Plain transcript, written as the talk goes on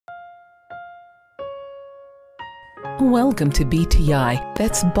Welcome to BTI,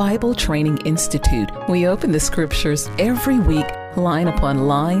 that's Bible Training Institute. We open the scriptures every week, line upon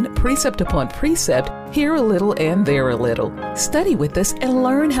line, precept upon precept, here a little and there a little. Study with us and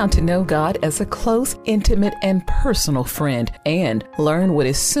learn how to know God as a close, intimate, and personal friend, and learn what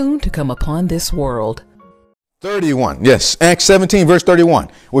is soon to come upon this world. 31, yes, Acts 17, verse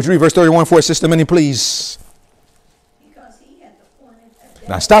 31. Would you read verse 31 for us, Sister Minnie, please? Because he hath appointed a day.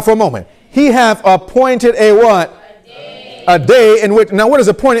 Now stop for a moment. He hath appointed a what? A day in which, now what does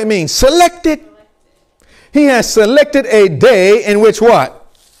appointed mean? Selected. He has selected a day in which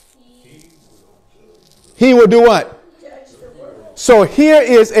what? He will do what? Judge the world. So here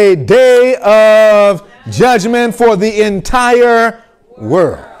is a day of judgment for the entire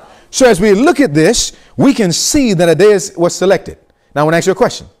world. So as we look at this, we can see that a day was selected. Now I want to ask you a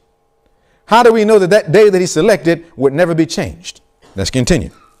question. How do we know that that day that he selected would never be changed? Let's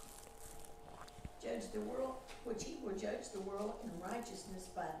continue. Judge the world, which he will judge the world in righteousness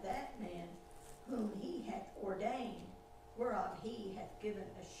by that man whom he hath ordained, whereof he hath given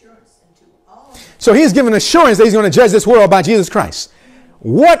assurance unto all men. So he's given assurance that he's going to judge this world by Jesus Christ.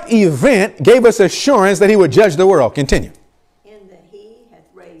 What event gave us assurance that he would judge the world? Continue. In that he hath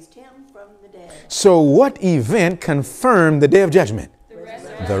raised him from the dead. So what event confirmed the day of judgment?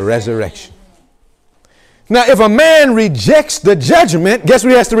 The resurrection. Now, if a man rejects the judgment, guess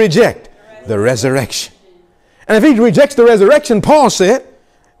what he has to reject? The resurrection. And if he rejects the resurrection, Paul said,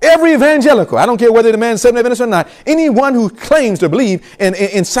 every evangelical, I don't care whether the man is Seventh-day Adventist or not, anyone who claims to believe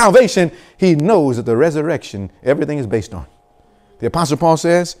in salvation, he knows that the resurrection, everything is based on. The Apostle Paul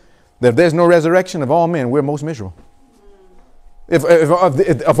says that if there's no resurrection of all men, we're most miserable.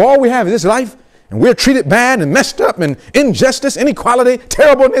 If all we have is this life, and we're treated bad and messed up and injustice, inequality,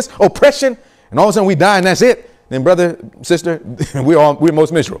 terribleness, oppression, and all of a sudden we die and that's it, then brother, sister, we're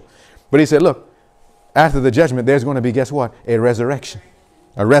most miserable. But he said, look, after the judgment, there's going to be, guess what? A resurrection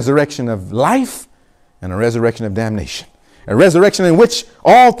of life and a resurrection of damnation. A resurrection in which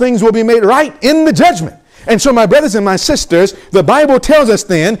all things will be made right in the judgment. And so my brothers and my sisters, the Bible tells us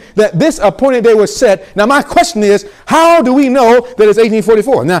then that this appointed day was set. Now my question is, how do we know that it's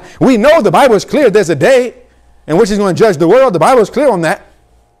 1844? Now we know the Bible is clear. There's a day in which he's going to judge the world. The Bible is clear on that.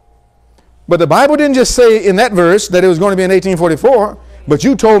 But the Bible didn't just say in that verse that it was going to be in 1844, but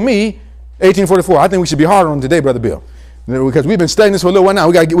you told me 1844. I think we should be hard on today, Brother Bill, because we've been studying this for a little while now.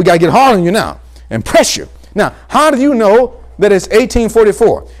 We got to get hard on you now and press you. Now, how do you know that it's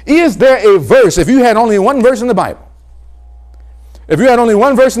 1844? Is there a verse, if you had only one verse in the Bible,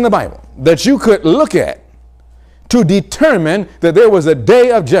 that you could look at to determine that there was a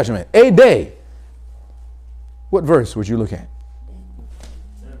day of judgment, a day, what verse would you look at?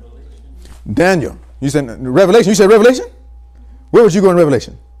 Daniel. You said Revelation. You said Revelation? Where would you go in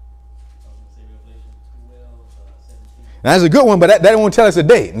Revelation? That's a good one, but that won't tell us a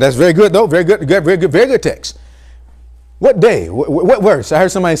date. That's very good, though. Very good text. What day? What verse? I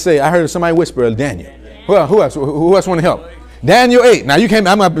heard somebody whisper Daniel. Well, who else want to help? Daniel 8. Now you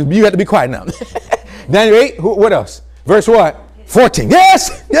have to be quiet now. Daniel 8. What else? Verse what? 14.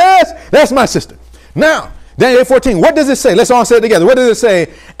 Yes. That's my sister. Now, Daniel 8:14. What does it say? Let's all say it together. What does it say?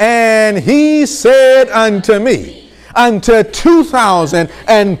 And he said unto me, unto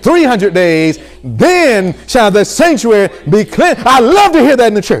 2,300 days, then shall the sanctuary be cleansed. I love to hear that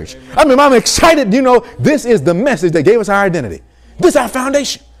in the church. I'm excited. You know, this is the message that gave us our identity. This is our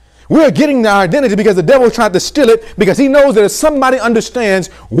foundation. We're getting our identity because the devil tried to steal it, because he knows that if somebody understands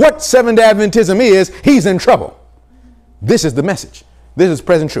what Seventh-day Adventism is, he's in trouble. This is the message. This is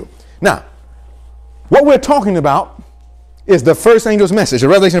present truth. Now, what we're talking about is the first angel's message,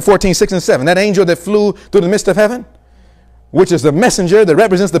 Revelation 14:6-7. That angel that flew through the midst of heaven, which is the messenger that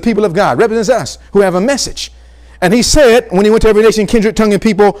represents the people of God, represents us who have a message. And he said, when he went to every nation, kindred, tongue, and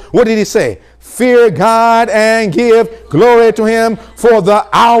people, what did he say? Fear God and give glory to him, for the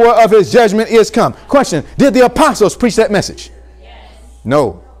hour of his judgment is come. Question, did the apostles preach that message? Yes.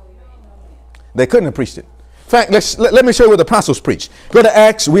 No. They couldn't have preached it. In fact, let me show you what the apostles preached. Go to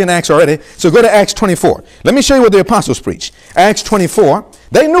Acts. We're in Acts already. So go to Acts 24. Let me show you what the apostles preached. Acts 24.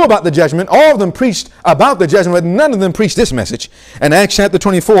 They knew about the judgment. All of them preached about the judgment, but none of them preached this message. And Acts chapter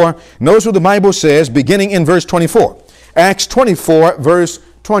 24, notice what the Bible says, beginning in verse 24. Acts 24, verse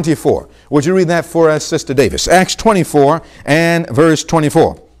 24. Would you read that for us, Sister Davis? Acts 24 and verse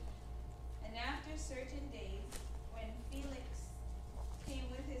 24. And after certain days, when Felix came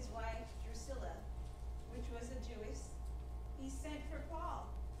with his wife Drusilla, which was a Jewess, he sent for Paul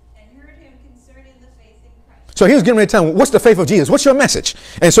and heard him concerning the faith in Christ. So he was getting ready to tell him, what's the faith of Jesus? What's your message?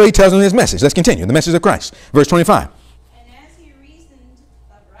 And so he tells him his message. Let's continue. The message of Christ. Verse 25. And as he reasoned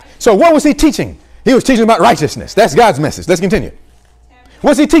of righteousness. So what was he teaching? He was teaching about righteousness. That's God's message. Let's continue.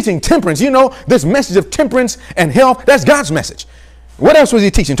 What's he teaching? Temperance. You know, this message of temperance and health, that's God's message. What else was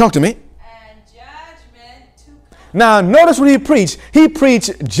he teaching? Talk to me. And judgment to come. Now, notice what he preached. He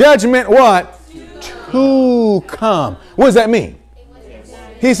preached judgment what? To come. What does that mean?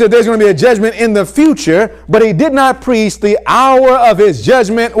 He said there's going to be a judgment in the future, but he did not preach the hour of his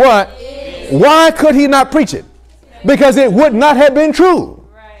judgment. What? Why could he not preach it? Because it would not have been true.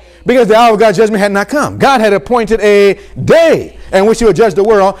 Because the hour of God's judgment had not come. God had appointed a day in which he would judge the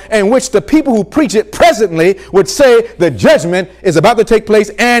world, in which the people who preach it presently would say the judgment is about to take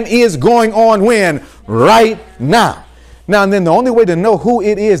place and is going on when? Right now. Now, and then the only way to know who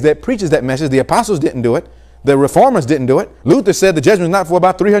it is that preaches that message, the apostles didn't do it. The reformers didn't do it. Luther said the judgment is not for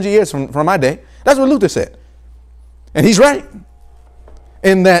about 300 years from my day. That's what Luther said. And he's right.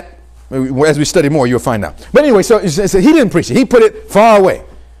 In that, as we study more, you'll find out. But anyway, so he didn't preach it. He put it far away.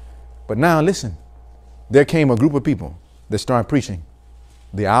 But now listen, there came a group of people that started preaching.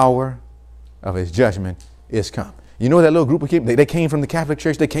 The hour of his judgment is come. You know that little group of people? They came from the Catholic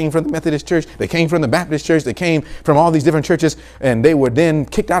Church. They came from the Methodist Church. They came from the Baptist Church. They came from all these different churches, and they were then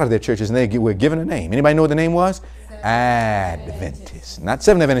kicked out of their churches, and they were given a name. Anybody know what the name was? Adventists. Not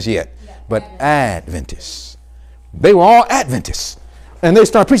Seventh Adventists yet, but Adventists. They were all Adventists. And they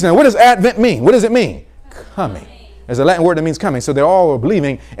started preaching. Now, what does Advent mean? What does it mean? Coming. There's a Latin word that means coming. So they all were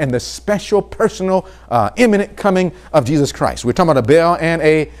believing in the special, personal, imminent coming of Jesus Christ. We're talking about a bell and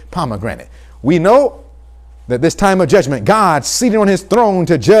a pomegranate. We know that this time of judgment, God seated on his throne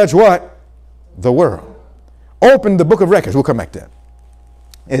to judge what? The world. Open the book of records. We'll come back to that.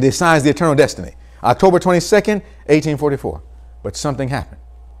 It decides the eternal destiny. October 22nd, 1844. But something happened.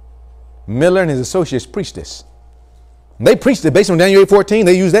 Miller and his associates preached this. They preached it based on Daniel 8:14.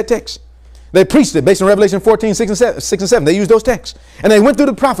 They used that text. They preached it based on Revelation 14, 6 and 7. They used those texts. And they went through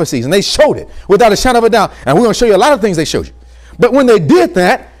the prophecies and they showed it without a shadow of a doubt. And we're going to show you a lot of things they showed you. But when they did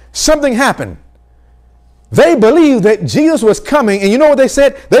that, something happened. They believed that Jesus was coming. And you know what they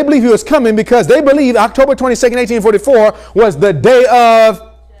said? They believed he was coming because they believed October 22nd, 1844 was the day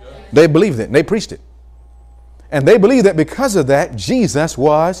of. They believed it. And they preached it. And they believed that because of that, Jesus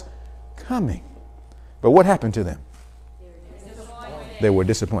was coming. But what happened to them? They were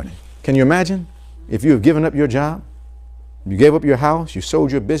disappointed. Can you imagine if you have given up your job, you gave up your house, you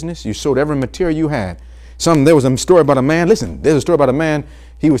sold your business, you sold every material you had. There was a story about a man. Listen, there's a story about a man.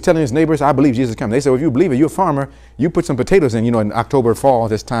 He was telling his neighbors, I believe Jesus is coming. They said, well, if you believe it, you're a farmer. You put some potatoes in, in October, fall,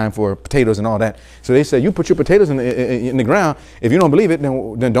 this time for potatoes and all that. So they said, you put your potatoes in the ground. If you don't believe it,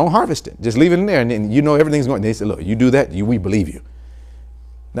 then don't harvest it. Just leave it in there. And then everything's going. They said, look, you do that, we believe you.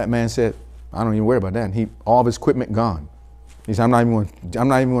 That man said, I don't even worry about that. And all of his equipment gone. He said, I'm not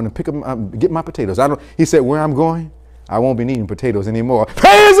even going to pick up, get my potatoes. He said, where I'm going, I won't be needing potatoes anymore.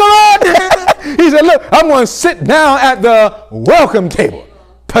 Praise the Lord! He said, look, I'm going to sit down at the welcome table.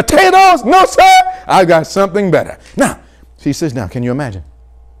 Potatoes? No, sir. I got something better. Now, he sits down. Can you imagine?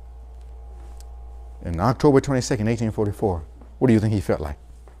 In October 22nd, 1844, what do you think he felt like?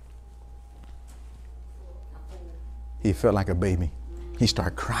 He felt like a baby. He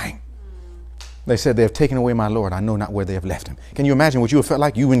started crying. They said, they have taken away my Lord. I know not where they have left him. Can you imagine what you would have felt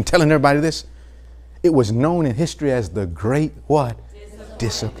like? You've been telling everybody this. It was known in history as the great what?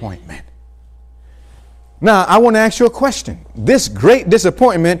 Disappointment. Now, I want to ask you a question. This great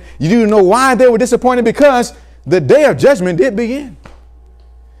disappointment, you do know why they were disappointed? Because the day of judgment did begin.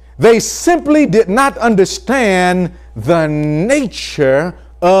 They simply did not understand the nature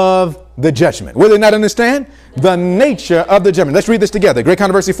of the judgment. Will they not understand? The nature of the judgment. Let's read this together. Great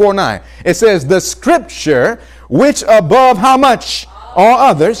Controversy 4:9. It says, the scripture, which above how much? All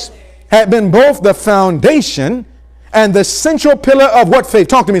others, had been both the foundation and the central pillar of what faith?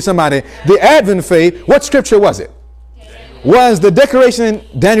 Talk to me, somebody. The Advent faith. What scripture was it? Was the declaration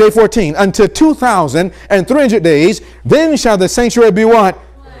in Daniel 8:14. Until 2,300 days, then shall the sanctuary be what?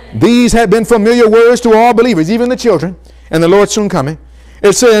 These had been familiar words to all believers, even the children, and the Lord soon coming.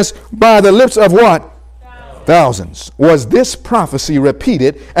 It says, by the lips of what? Thousands. Was this prophecy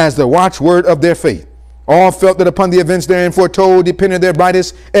repeated as the watchword of their faith? All felt that upon the events therein foretold depended their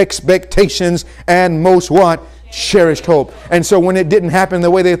brightest expectations and most what? Cherished hope. And so when it didn't happen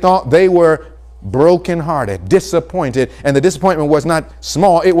the way they thought, they were brokenhearted, disappointed. And the disappointment was not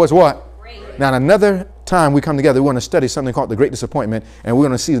small. It was what? Great. Now, another time we come together, we're going to study something called the Great Disappointment. And we're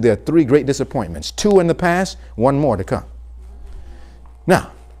going to see there are 3 great disappointments. 2 in the past, 1 more to come.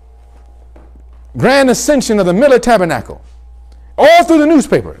 Now, grand ascension of the Miller Tabernacle. All through the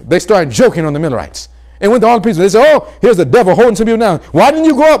newspaper, they started joking on the Millerites. And went to all the people. They said, oh, here's the devil holding some people down. Why didn't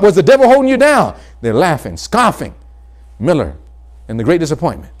you go up? Was the devil holding you down? They're laughing, scoffing. Miller and the Great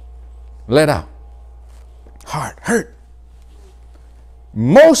Disappointment let out. Heart hurt.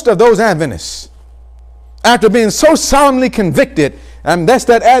 Most of those Adventists, after being so solemnly convicted, and that's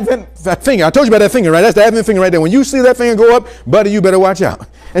that Advent finger. I told you about that finger, right? That's the Advent finger right there. When you see that finger go up, buddy, you better watch out.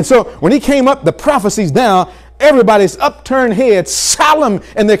 And so when he came up, the prophecies down, everybody's upturned heads, solemn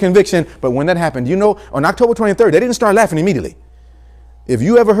in their conviction. But when that happened, you know, on October 23rd, they didn't start laughing immediately. If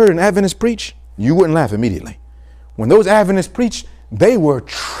you ever heard an Adventist preach, you wouldn't laugh immediately. When those Adventists preached, they were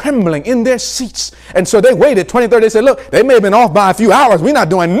trembling in their seats. And so they waited 23rd. They said, look, they may have been off by a few hours. We're not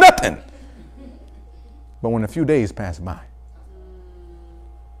doing nothing. But when a few days passed by,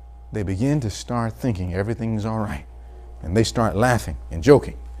 they begin to start thinking everything's all right. And they start laughing and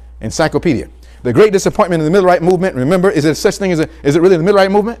joking. Encyclopedia. The great disappointment in the Millerite movement, remember, is there such thing as is it really the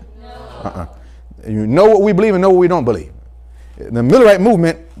Millerite movement? No. You know what we believe and know what we don't believe. The Millerite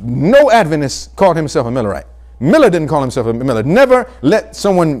movement, no Adventist called himself a Millerite. Miller didn't call himself a Miller. Never let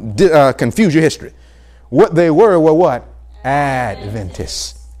someone confuse your history. What they were what?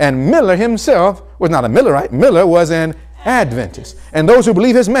 Adventists. And Miller himself was not a Millerite. Miller was an Adventist. And those who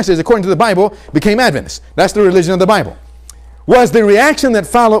believe his message according to the Bible became Adventists. That's the religion of the Bible. Was the reaction that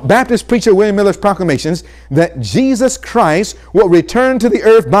followed Baptist preacher William Miller's proclamations that Jesus Christ will return to the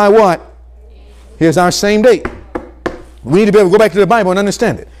earth by what? Here's our same date. We need to be able to go back to the Bible and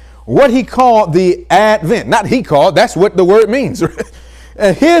understand it. What he called the Advent, not he called, that's what the word means.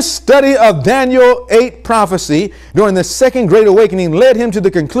 His study of Daniel 8 prophecy during the Second Great Awakening led him to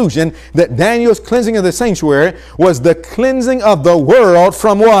the conclusion that Daniel's cleansing of the sanctuary was the cleansing of the world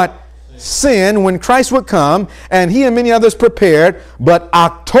from what? Sin, when Christ would come, and he and many others prepared. But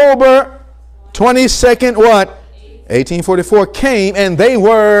October 22nd, what? 1844 came, and they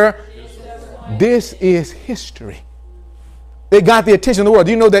were, this is history. It got the attention of the world.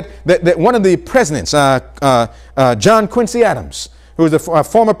 Do you know that one of the presidents, John Quincy Adams, who was a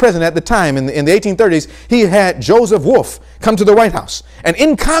former president at the time in the 1830s, he had Joseph Wolfe come to the White House. And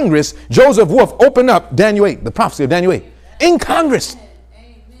in Congress, Joseph Wolfe opened up Daniel 8, the prophecy of Daniel 8. In Congress.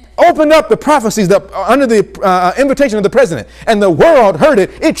 Opened up the prophecies under the invitation of the president. And the world heard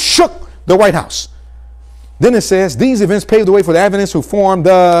it. It shook the White House. Then it says, these events paved the way for the Adventists who formed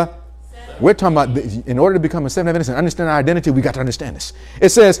the... We're talking about, in order to become a Seventh Adventist and understand our identity, we got to understand this. It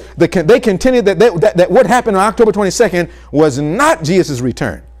says they contended that what happened on October 22nd was not Jesus'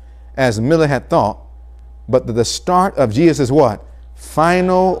 return, as Miller had thought, but the start of Jesus' what?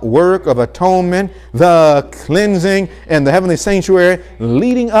 Final work of atonement, the cleansing and the heavenly sanctuary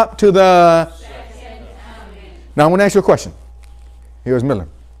leading up to the... Now I want to ask you a question. Here's Miller.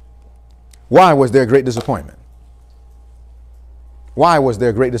 Why was there great disappointment? Why was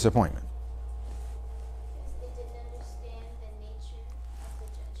there great disappointment?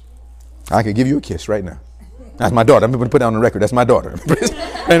 I could give you a kiss right now. That's my daughter. I'm going to put that on the record. That's my daughter.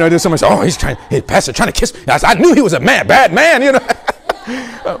 You know, there's somebody say, oh, hey, pastor trying to kiss me. I knew he was a bad man, you know.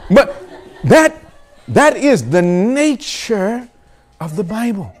 But that is the nature of the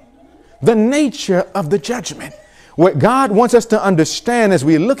Bible. The nature of the judgment. What God wants us to understand as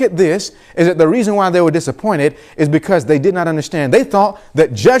we look at this is that the reason why they were disappointed is because they did not understand. They thought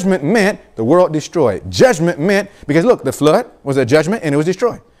that judgment meant the world destroyed. Judgment meant, because look, the flood was a judgment and it was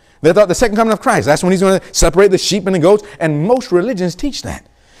destroyed. They thought the second coming of Christ, that's when he's going to separate the sheep and the goats. And most religions teach that.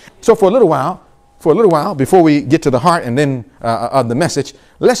 So for a little while, before we get to the heart and then of the message,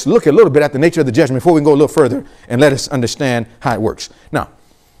 let's look a little bit at the nature of the judgment before we can go a little further and let us understand how it works. Now,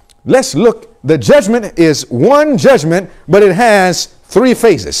 let's look. The judgment is one judgment, but it has three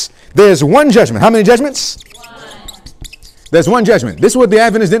phases. There's one judgment. How many judgments? There's one judgment. This is what the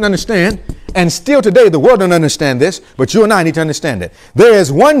Adventists didn't understand. And still today, the world don't understand this, but you and I need to understand it. There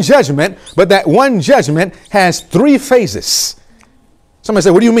is one judgment, but that one judgment has three phases. Somebody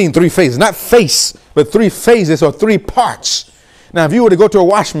said, what do you mean three phases? Not face, but three phases or three parts. Now, if you were to go to a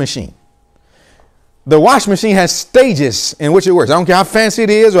wash machine, the wash machine has stages in which it works. I don't care how fancy it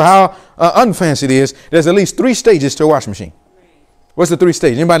is or how unfancy it is. There's at least three stages to a wash machine. What's the three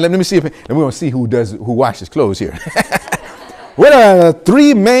stages? Anybody? Let me see. And we're going to see who washes clothes here. What are the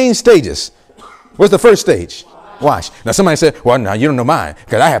three main stages? What's the first stage? Wash. Now somebody said, well, no, you don't know mine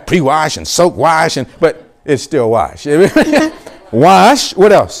because I have pre-wash and soak wash, but it's still wash. Wash.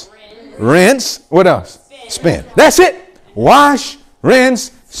 What else? Rinse. What else? Spin. That's it. Wash,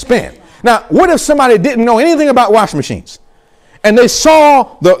 rinse, spin. Now, what if somebody didn't know anything about wash machines and they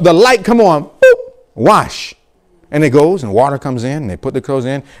saw the light come on, boop, wash, and it goes and water comes in and they put the clothes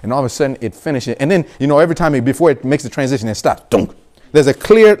in and all of a sudden it finishes. And then, you know, every time before it makes the transition, it stops. Dunk. There's a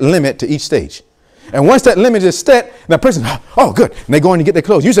clear limit to each stage. And once that limit is set, the person, oh, good. And they go in to get their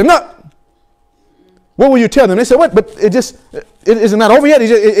clothes. You say, no. What will you tell them? They said, what? But is it not over yet?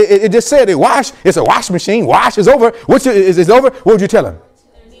 It just said it wash. It's a wash machine. Wash is over. Is it over? What would you tell them?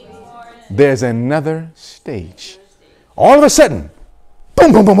 There's another stage. All of a sudden,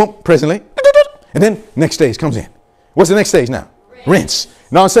 boom, boom, boom, boom, presently. And then next stage comes in. What's the next stage now? Rinse.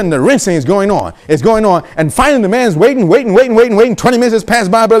 And all of a sudden the rinsing is going on. It's going on. And finally the man's waiting. 20 minutes has passed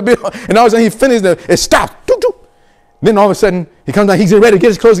by, Brother Bill. And all of a sudden he finished. It stopped. Then all of a sudden he comes down. He's ready to get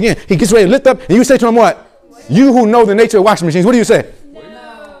his clothes again. He gets ready to lift up. And you say to him what? You who know the nature of washing machines. What do you say?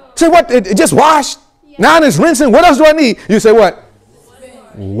 No. Say what? It just washed. Yeah. Now it's rinsing. What else do I need? You say what?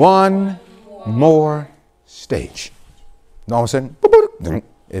 One more stage. And all of a sudden,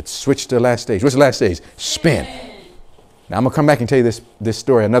 it switched to the last stage. What's the last stage? Spin. Now I'm going to come back and tell you this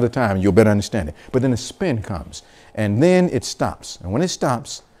story another time. You'll better understand it. But then the spin comes. And then it stops. And when it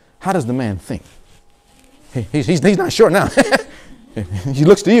stops, how does the man think? He's not sure now. He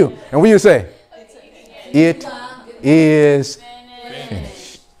looks to you. And what do you say? It is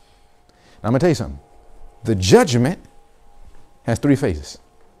finished. Now I'm going to tell you something. The judgment has 3 phases.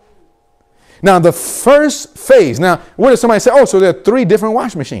 Now the first phase. Now what does somebody say? Oh, so there are 3 different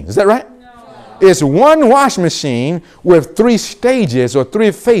wash machines. Is that right? It's one wash machine with 3 stages or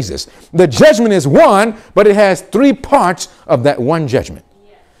 3 phases. The judgment is one, but it has 3 parts of that one judgment.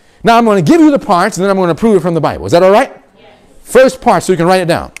 Yes. Now I'm going to give you the parts and then I'm going to prove it from the Bible. Is that all right? Yes. First part, so you can write it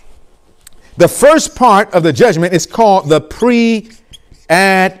down. The first part of the judgment is called the pre-advent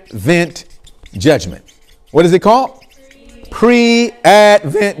judgment. What is it called?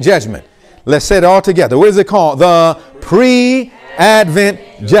 Pre-advent judgment. Let's say it all together. What is it called? The pre-advent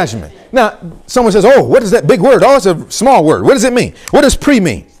judgment. Now, someone says, oh, what is that big word? Oh, it's a small word. What does it mean? What does pre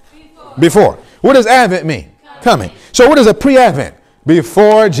mean? Before. What does advent mean? Coming. So what is a pre-advent?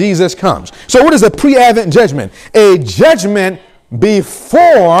 Before Jesus comes. So what is a pre-advent judgment? A judgment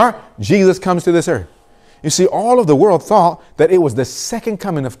before Jesus comes to this earth. You see, all of the world thought that it was the second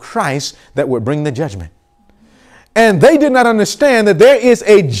coming of Christ that would bring the judgment. And they did not understand that there is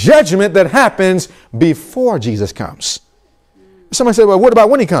a judgment that happens before Jesus comes. Somebody said, well, what about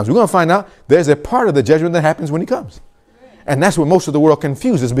when he comes? We're going to find out there's a part of the judgment that happens when he comes. And that's what most of the world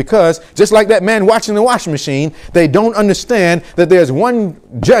confuses, because just like that man watching the washing machine, they don't understand that there's one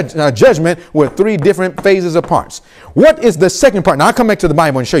judgment with 3 different phases of parts. What is the second part? Now I'll come back to the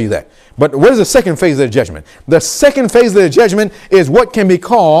Bible and show you that. But what is the second phase of the judgment? The second phase of the judgment is what can be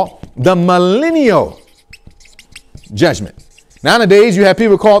called the millennial judgment. Nowadays you have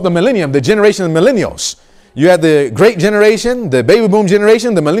people called the millennium, the generation of millennials. You have the great generation, the baby boom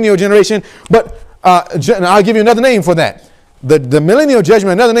generation, the millennial generation. But I'll give you another name for that. The millennial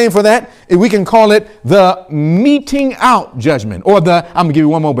judgment, another name for that, we can call it the meting out judgment. Or I'm going to give you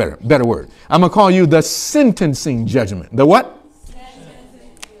one more better word. I'm going to call you the sentencing judgment. The what?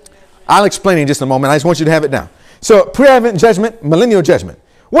 I'll explain in just a moment. I just want you to have it down. So pre-advent judgment, millennial judgment.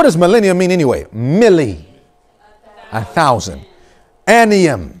 What does millennium mean anyway? Milli, 1,000.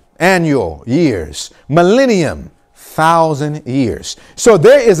 Annium. Annual, years. Millennium, 1,000 years. So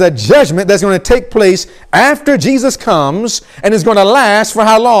there is a judgment that's going to take place after Jesus comes, and it's going to last for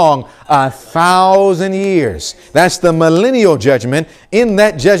how long? 1,000 years. That's the millennial judgment. In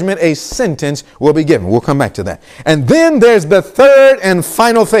that judgment, a sentence will be given. We'll come back to that. And then there's the third and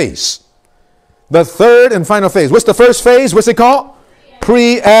final phase. The third and final phase. What's the first phase? What's it called?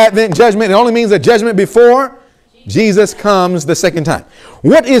 Pre-advent judgment. It only means a judgment before Jesus comes the second time.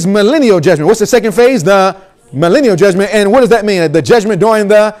 What is millennial judgment? What's the second phase? The millennial judgment. And what does that mean? The judgment during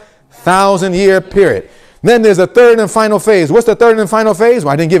the 1,000-year period. Then there's a third and final phase. What's the third and final phase?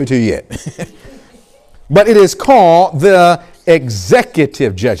 Well, I didn't give it to you yet. But it is called the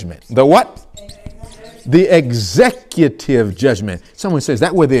executive judgment. The what? The executive judgment. Someone says,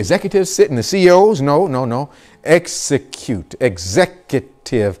 that where the executives sit and the CEOs? No. Execute.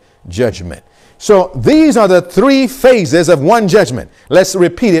 Executive judgment. So these are the 3 phases of one judgment. Let's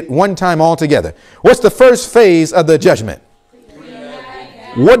repeat it one time all together. What's the first phase of the judgment?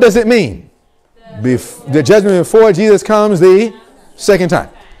 What does it mean? The judgment before Jesus comes the second time.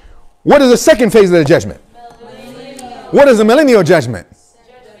 What is the second phase of the judgment? What is the millennial judgment?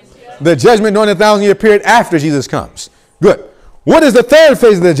 The judgment during the 1,000-year period after Jesus comes. Good. What is the third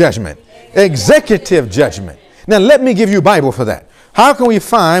phase of the judgment? Executive judgment. Now let me give you a Bible for that. How can we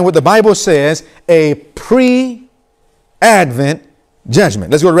find what the Bible says a pre-advent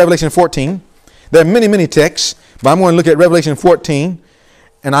judgment? Let's go to Revelation 14. There are many texts, but I'm going to look at Revelation 14.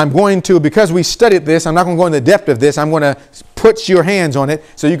 And I'm going to, because we studied this, I'm not going to go into the depth of this. I'm going to put your hands on it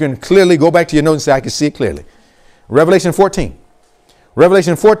so you can clearly go back to your notes and say, I can see it clearly. Revelation 14.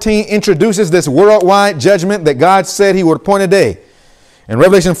 Revelation 14 introduces this worldwide judgment that God said he would appoint a day. In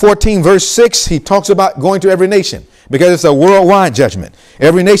Revelation 14, verse 6, he talks about going to every nation because it's a worldwide judgment.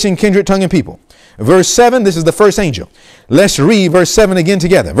 Every nation, kindred, tongue, and people. Verse 7, this is the first angel. Let's read verse 7 again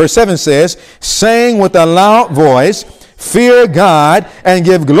together. Verse 7 says, saying with a loud voice, fear God and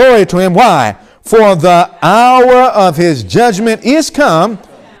give glory to him. Why? For the hour of his judgment is come.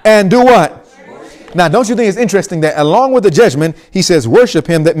 And do what? Now, don't you think it's interesting that along with the judgment, he says, worship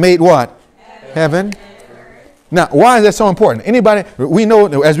him that made what? Heaven. Now, why is that so important? Anybody, we know,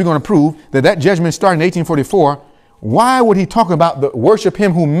 as we're going to prove, that judgment started in 1844. Why would he talk about the worship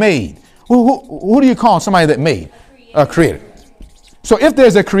him who made? Who do you call somebody that made? A creator. So if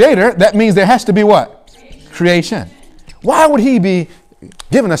there's a creator, that means there has to be what? Creation. Why would he be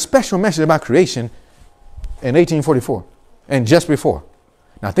giving a special message about creation in 1844 and just before?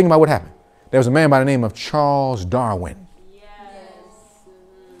 Now think about what happened. There was a man by the name of Charles Darwin. Yes.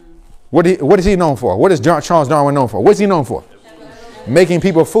 What is he known for? What is Charles Darwin known for? What's he known for? Making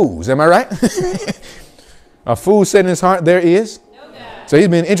people fools. Am I right? A fool said in his heart, there is. So he's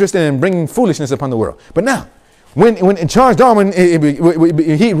been interested in bringing foolishness upon the world. But now, when Charles Darwin,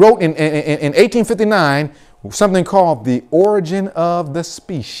 he wrote in 1859 something called The Origin of the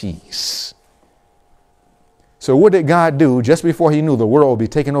Species. So what did God do just before he knew the world would be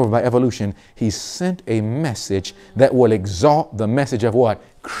taken over by evolution? He sent a message that will exalt the message of what?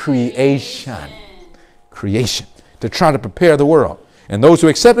 Creation. Creation. To try to prepare the world. And those who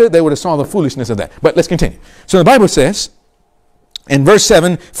accepted it, they would have saw the foolishness of that. But let's continue. So the Bible says, in verse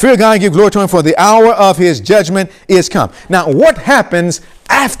 7, fear God and give glory to him, for the hour of his judgment is come. Now, what happens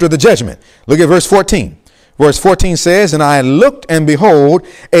after the judgment? Look at verse 14. Verse 14 says, and I looked, and behold,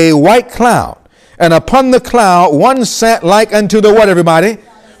 a white cloud. And upon the cloud one sat like unto the what, everybody?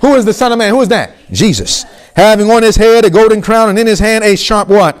 Who is the Son of Man? Who is that? Jesus. Having on his head a golden crown, and in his hand a sharp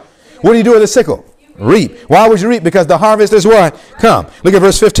what? What do you do with a sickle? Reap. Why would you reap? Because the harvest is what? Come. Look at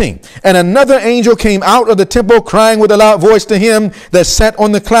verse 15. And another angel came out of the temple, crying with a loud voice to him that sat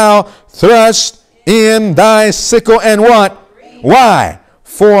on the cloud, thrust in thy sickle and what? Why?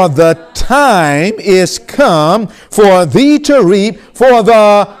 For the time is come for thee to reap, for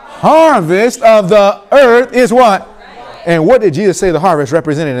the harvest of the earth is what? And what did Jesus say the harvest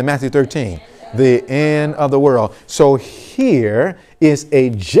represented in Matthew 13? The end of the world. So here is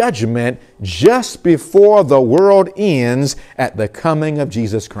a judgment just before the world ends at the coming of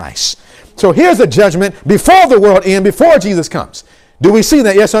Jesus Christ. So here's a judgment before the world ends, before Jesus comes. Do we see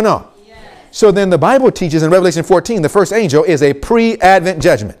that? Yes or no? Yes. So then the Bible teaches in Revelation 14, the first angel is a pre-advent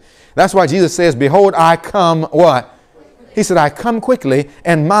judgment. That's why Jesus says, behold, I come what? He said, I come quickly,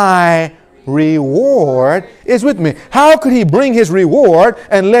 and my reward is with me. How could he bring his reward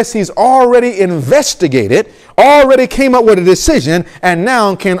unless he's already investigated, already came up with a decision, and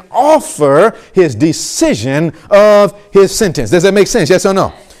now can offer his decision of his sentence? Does that make sense? Yes or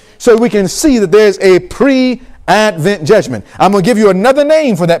no? So we can see that there's a pre-advent judgment. I'm going to give you another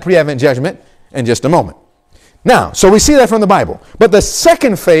name for that pre-advent judgment in just a moment. Now, so we see that from the Bible. But the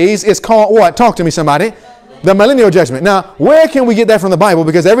second phase is called what? Talk to me, somebody. The millennial judgment. Now, where can we get that from the Bible?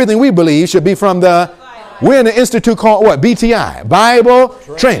 Because everything we believe should be from the, we're in an institute called what? BTI, Bible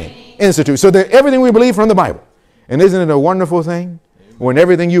Training Institute. So everything we believe from the Bible. And isn't it a wonderful thing? When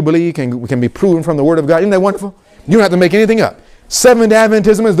everything you believe can be proven from the Word of God. Isn't that wonderful? You don't have to make anything up. Seventh-day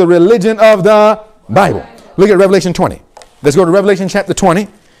Adventism is the religion of the Bible. Look at Revelation 20. Let's go to Revelation chapter 20.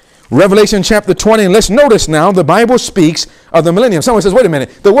 Revelation chapter 20, and let's notice now the Bible speaks of the millennium. Someone says, wait a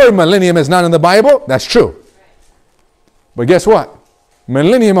minute, the word millennium is not in the Bible. That's true. But guess what?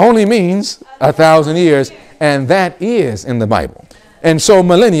 Millennium only means 1,000 years, and that is in the Bible. And so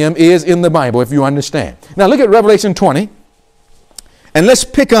millennium is in the Bible, if you understand. Now look at Revelation 20, and let's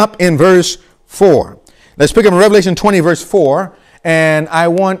pick up in verse 4. Let's pick up in Revelation 20, verse 4, and I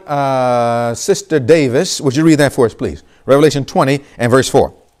want Sister Davis, would you read that for us, please? Revelation 20 and verse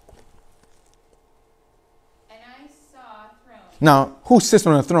 4. And I saw a throne. Now, who sits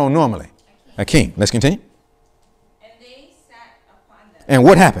on a throne normally? A king. Let's continue. And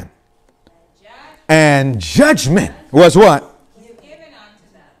what happened? And judgment was what? Was given unto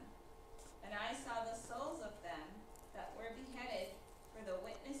them. And I saw the souls of them that were beheaded for the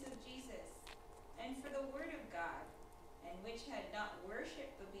witness of Jesus and for the word of God, and which had not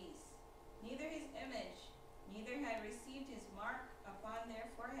worshipped the beast, neither his image, neither had received his mark upon their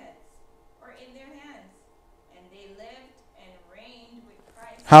foreheads or in their hands. And they lived and reigned with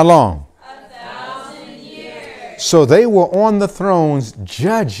Christ. How long? So they were on the thrones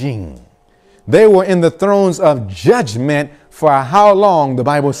judging. They were in the thrones of judgment for how long? The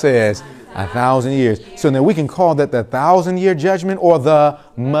Bible says 1,000 years. So then we can call that the 1,000-year judgment or the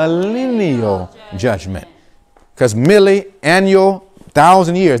millennial judgment. Because annual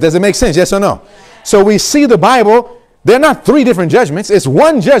 1,000 years. Does it make sense? Yes or no? So we see the Bible, they're not three different judgments. It's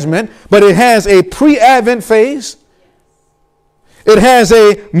one judgment, but it has a pre-Advent phase. It has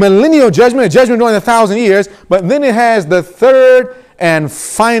a millennial judgment, a judgment during 1,000 years, but then it has the third and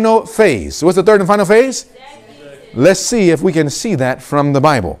final phase. What's the third and final phase? Let's see if we can see that from the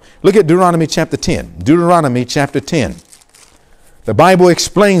Bible. Look at Deuteronomy chapter 10. Deuteronomy chapter 10. The Bible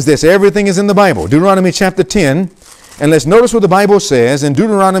explains this. Everything is in the Bible. Deuteronomy chapter 10. And let's notice what the Bible says in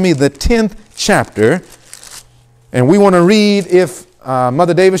Deuteronomy, the 10th chapter. And we want to read, if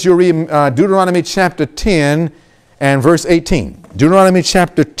Mother Davis, you'll read Deuteronomy chapter 10 and verse 18. Deuteronomy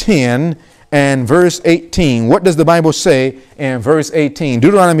chapter 10 and verse 18. What does the Bible say in verse 18?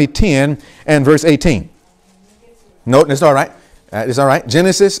 Deuteronomy 10 and verse 18. No, it's all right. It's all right.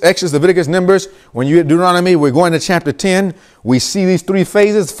 Genesis, Exodus, Leviticus, Numbers. When you get Deuteronomy, we're going to chapter 10. We see these three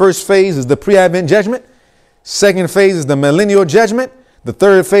phases. First phase is the pre-Advent judgment. Second phase is the millennial judgment. The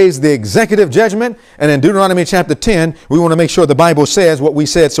third phase, the executive judgment. And in Deuteronomy chapter 10, we want to make sure the Bible says what we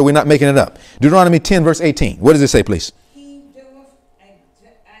said so we're not making it up. Deuteronomy 10 verse 18. What does it say, please? He doeth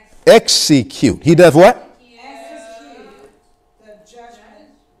Execute. He does what? execute the judgment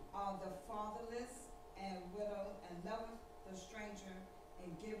of the fatherless and widow, and loveth the stranger,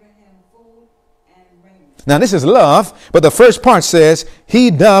 and giveth him food and raiment. Now this is love, but the first part says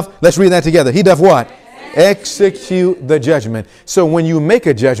he doth, let's read that together. He doth what? Execute the judgment. So when you make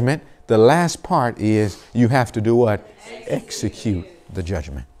a judgment, the last part is you have to do what? Execute the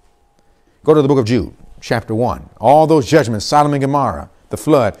judgment. Go to the book of Jude, chapter 1. All those judgments, Sodom and Gomorrah, the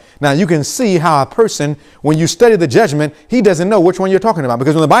flood. Now you can see how a person, when you study the judgment, he doesn't know which one you're talking about,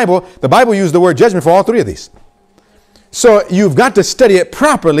 because in the Bible used the word judgment for all three of these. So you've got to study it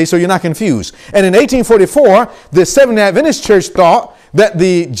properly so you're not confused. And in 1844, the Seventh-day Adventist Church thought that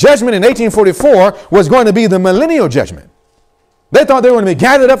the judgment in 1844 was going to be the millennial judgment. They thought they were going to be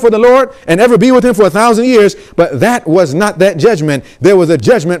gathered up for the Lord and ever be with him for 1,000 years. But that was not that judgment. There was a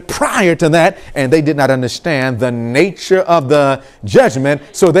judgment prior to that, and they did not understand the nature of the judgment,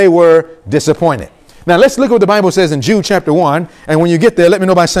 so they were disappointed. Now let's look at what the Bible says in Jude chapter 1. And when you get there, let me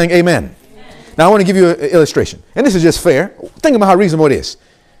know by saying amen. Now I want to give you an illustration. And this is just fair. Think about how reasonable it is.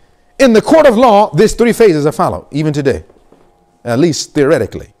 In the court of law, these three phases are followed, even today. At least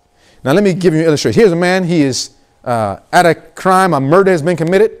theoretically. Now let me give you an illustration. Here's a man. He is at a crime. A murder has been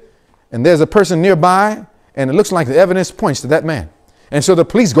committed. And there's a person nearby. And it looks like the evidence points to that man. And so the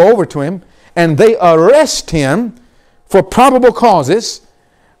police go over to him. And they arrest him for probable causes.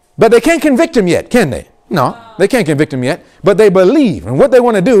 But they can't convict him yet, can they? No, they can't convict him yet. But they believe. And what they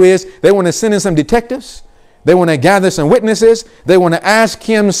want to do is they want to send in some detectives. They want to gather some witnesses. They want to ask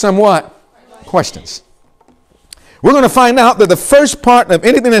him some what? Questions. We're going to find out that the first part of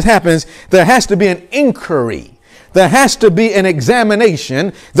anything that happens, there has to be an inquiry. There has to be an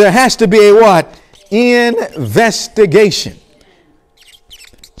examination. There has to be a what? Investigation.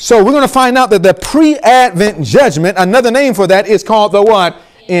 So we're going to find out that the pre-Advent judgment, another name for that is called the what?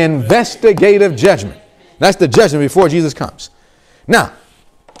 Investigative judgment. That's the judgment before Jesus comes. Now,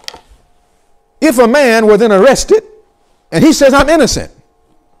 if a man was then arrested and he says, I'm innocent,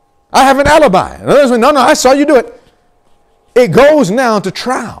 I have an alibi. And others say, no, I saw you do it. It goes now to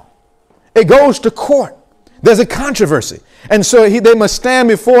trial. It goes to court. There's a controversy. And so they must stand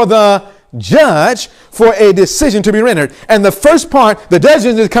before the judge for a decision to be rendered. And the first part, the judge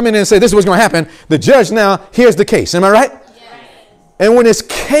doesn't come in and say, this is what's going to happen. The judge now hears the case. Am I right? Yes. And when his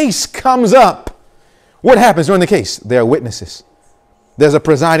case comes up, what happens during the case? There are witnesses. There's a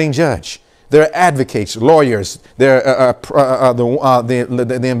presiding judge. There are advocates, lawyers. There are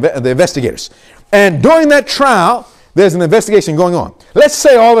the investigators. And during that trial, there's an investigation going on. Let's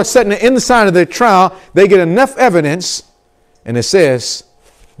say all of a sudden inside of the trial, they get enough evidence and it says,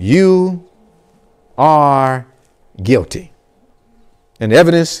 you are guilty. And the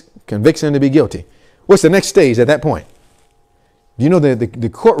evidence convicts him to be guilty. What's the next stage at that point? You know, the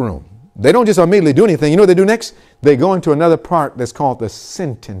courtroom, they don't just immediately do anything. You know what they do next? They go into another part that's called the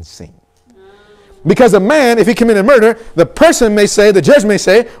sentencing. Because a man, if he committed murder, the person may say, the judge may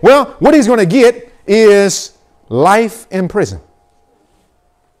say, well, what he's going to get is life in prison.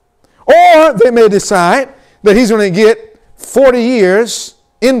 Or they may decide that he's going to get 40 years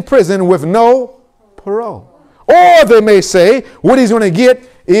in prison with no parole. Or they may say what he's going to get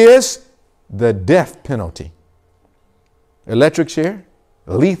is the death penalty. Electric chair,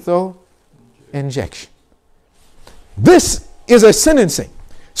 lethal injection. This is a sentencing.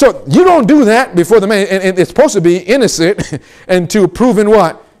 So you don't do that before the man, and it's supposed to be innocent until proven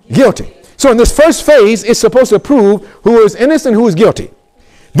what? Guilty. So in this first phase, it's supposed to prove who is innocent and who is guilty.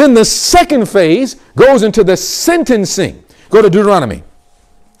 Then the second phase goes into the sentencing. Go to Deuteronomy.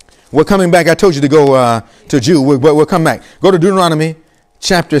 We're coming back. I told you to go to Jude. We'll come back. Go to Deuteronomy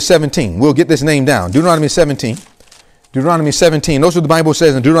chapter 17. We'll get this name down. Deuteronomy 17. Deuteronomy 17. Notice what the Bible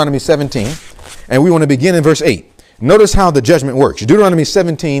says in Deuteronomy 17. And we want to begin in verse 8. Notice how the judgment works. Deuteronomy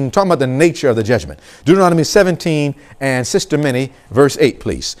 17, talking about the nature of the judgment. Deuteronomy 17 and Sister Minnie, verse 8,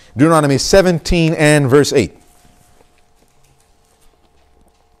 please. Deuteronomy 17 and verse 8.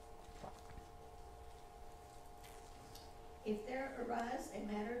 If there arise a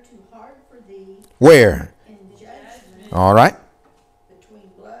matter too hard for thee Where? in judgment, All right.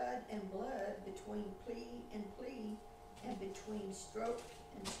 between blood and blood, between plea and plea, and between stroke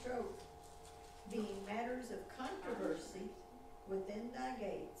and stroke, being matters of controversy within thy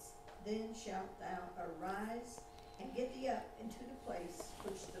gates, then shalt thou arise and get thee up into the place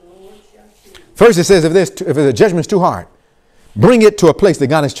which the Lord shall choose. First it says if the judgment's too hard, bring it to a place that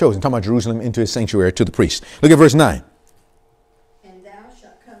God has chosen. Talking about Jerusalem, into his sanctuary, to the priest. Look at verse 9. And thou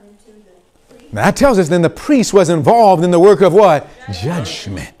shalt come into the priest. Now that tells us then the priest was involved in the work of what?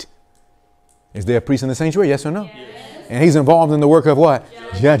 Judgment. Is there a priest in the sanctuary? Yes or no? Yes. And he's involved in the work of what?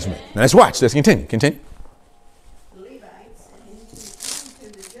 Judgment. Now let's watch. Let's continue. Continue. The Levites, and into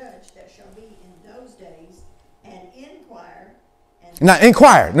the judge that shall be in those days, and inquire. And Now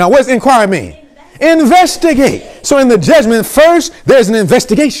inquire. Now what does inquire mean? Investigate. So in the judgment, first there's an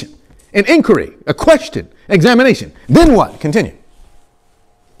investigation, an inquiry, a question, examination. Then what? Continue.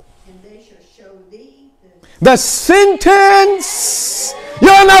 and they shall show thee The sentence.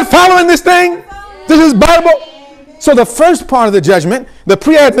 You're not following this thing? This is Bible. So the first part of the judgment, the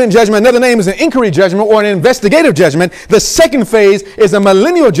pre-advent judgment, another name is an inquiry judgment or an investigative judgment. The second phase is a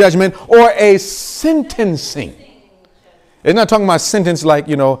millennial judgment or a sentencing. It's not talking about sentence like,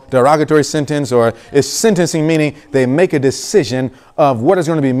 derogatory sentence, or it's sentencing, meaning they make a decision of what is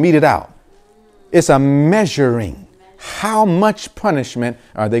going to be meted out. It's a measuring. How much punishment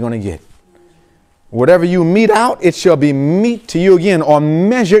are they going to get? Whatever you mete out, it shall be meet to you again, or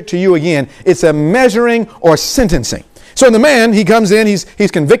measured to you again. It's a measuring or sentencing. So the man, he comes in, he's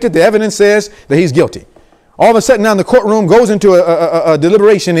convicted. The evidence says that he's guilty. All of a sudden now the courtroom goes into a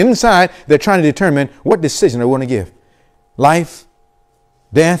deliberation. Inside, they're trying to determine what decision they want to give. Life,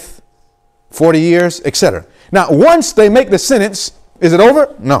 death, 40 years, etc. Now, once they make the sentence, is it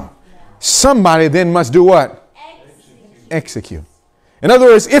over? No. Somebody then must do what? Execute. In other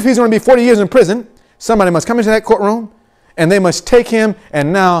words, if he's going to be 40 years in prison, somebody must come into that courtroom and they must take him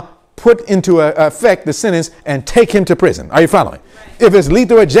and now put into effect the sentence and take him to prison. Are you following? Right. If it's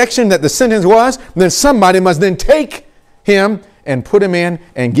lethal ejection that the sentence was, then somebody must then take him and put him in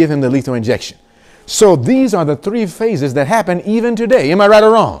and give him the lethal injection. So these are the three phases that happen even today. Am I right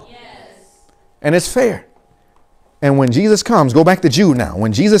or wrong? Yes. And it's fair. And when Jesus comes, go back to Jude now.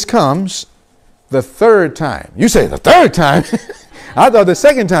 When Jesus comes the third time, you say the third time. I thought the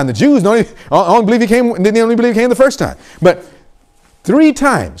second time. The Jews only believe he came the first time. But 3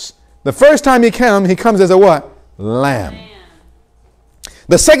 times. The first time he comes as a what? Lamb.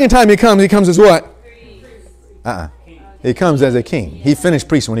 The second time he comes as what? He comes as a king. He finished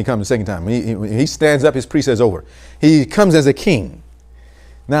priest when he comes the second time. He stands up, his priesthood is over. He comes as a king.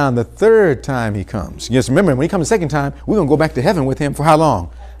 Now, the third time he comes, just remember, when he comes the second time, we're going to go back to heaven with him for how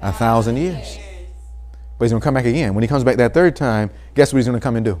long? 1,000 years. But he's going to come back again. When he comes back that third time, guess what he's going to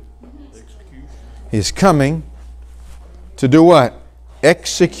come and do? He's coming to do what?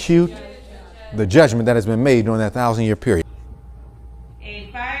 Execute the judgment that has been made during that 1,000-year period. A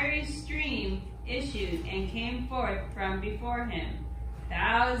fiery stream issued and came forth from before him.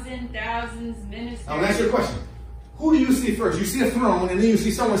 Thousands ministered. I'll ask you a question. Who do you see first? You see a throne, and then you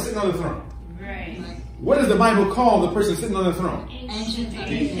see someone sitting on the throne. Right. What does the Bible call the person sitting on the throne? Ancient of The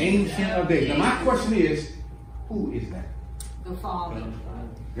Days. Ancient of Days. Now my question is, who is that? The Father.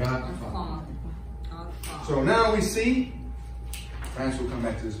 God the Father. So now we see, perhaps we'll come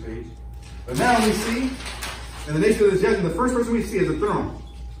back to this page, but now we see, in the nature of the judgment, the first person we see is a throne.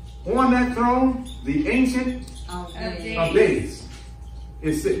 On that throne, the Ancient of Days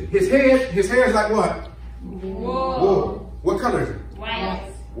is sitting. His hair is like what? Wool. What color is it?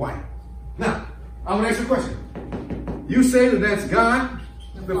 White. White. Now, I want to ask you a question. You say that that's God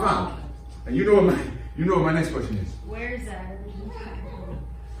the Father. And you know what my next question is. Where's that?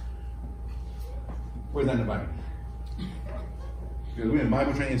 Where's that in the Bible? Because we're in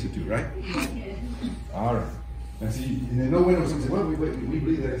Bible Training Institute, right? All right. Now see, there's no way someone say, well, we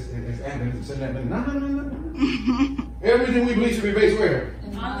believe that it's Advent and send that. No. Everything we believe should be based where?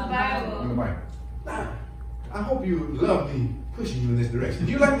 On the Bible. On the Bible. Now, I hope you love me pushing you in this direction.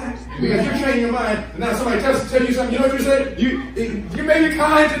 Do you like that? Because you're training your mind, and now somebody tell you something, you know what you say? You may be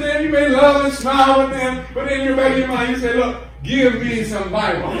kind to them, you may love and smile with them, but then in your back of your mind you say, look, give me some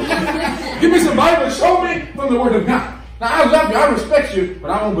Bible. Give me some Bible and show me from the Word of God. Now, I love you, I respect you,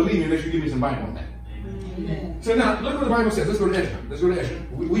 but I won't believe you unless you give me some Bible on that. Amen. So now, look what the Bible says. Let's go to Ezra. Let's go to Ezra.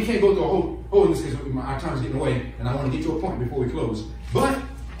 We can't go through a whole of this because our time's getting away, and I want to get to a point before we close. But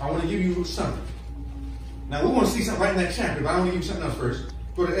I want to give you something. Now, we want to see something right in that chapter, but I want to give you something else first.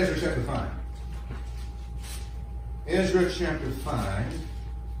 Go to Ezra chapter 5. Ezra chapter 5.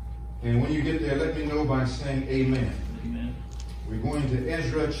 And when you get there, let me know by saying amen. Amen. We're going to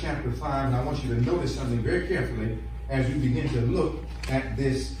Ezra chapter 5, and I want you to notice something very carefully as we begin to look at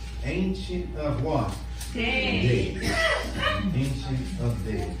this ancient of what? Days. Ancient of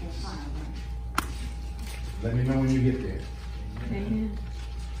days. Let me know when you get there. Amen.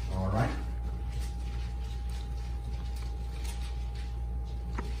 All right.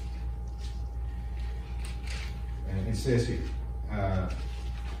 And it says here, let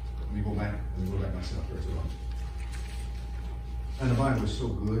me go back myself first of all. And the Bible is so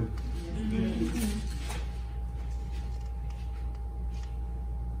good.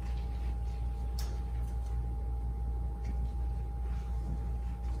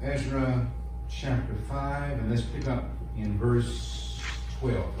 Ezra chapter 5, and let's pick up in verse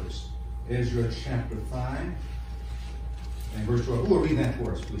 12 first. Ezra chapter 5 and verse 12. Who will read that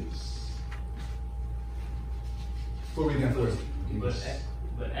for us, please? Who will read that for us?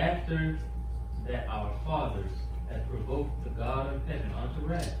 But after that our fathers had provoked the God of heaven unto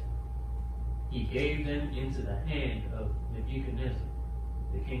wrath, he gave them into the hand of Nebuchadnezzar,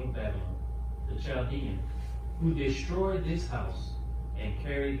 the king of Babylon, the Chaldean, who destroyed this house and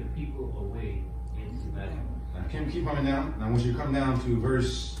carried the people away into Babylon. Now, keep coming down. Now I want you to come down to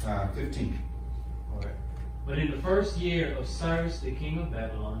verse 15. All right. But in the first year of Cyrus, the king of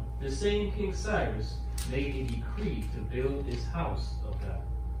Babylon, the same King Cyrus made a decree to build this house of God,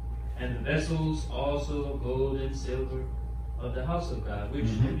 and the vessels also of gold and silver of the house of God, which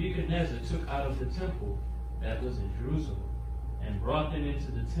Nebuchadnezzar took out of the temple that was in Jerusalem, and brought them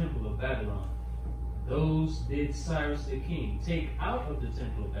into the temple of Babylon. Those did Cyrus the king take out of the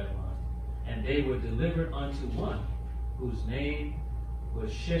temple of Babylon, and they were delivered unto one whose name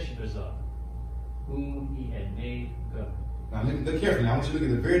was Sheshbazzar, whom he had made governor. Now look carefully. Now I want you to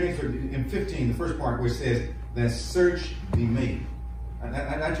look at the very next, in 15, the first part where it says, that search be made.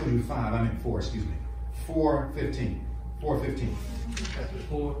 I told you 5, I meant 4, excuse me. 4:15. 4:15. Chapter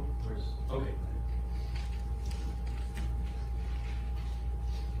 4, verse, okay.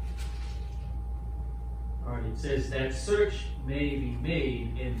 All right, it says that search may be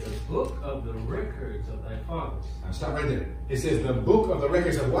made in the book of the records of thy fathers. Now stop right there. It says the book of the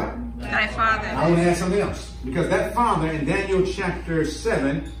records of what? Thy fathers. I want to add something else. Because that father in Daniel chapter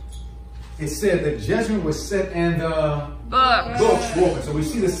 7, it said that judgment was set and the books were open. So we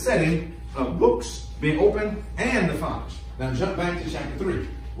see the setting of books being open and the fathers. Now jump back to chapter 3.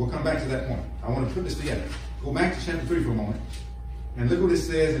 We'll come back to that point. I want to put this together. Go back to chapter 3 for a moment. And look what it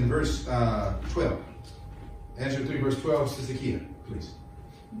says in verse 12. Ezra 3 verse 12, Sister Kia, please.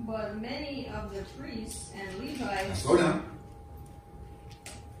 But many of the priests and Levites now slow down.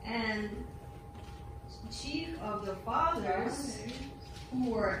 and chief of the fathers who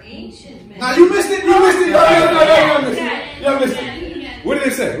were ancient men. Now you missed it, you missed it. You missed it. What did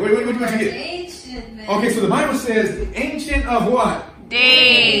it say? What did you get? Ancient men. Okay, so the Bible says ancient of what?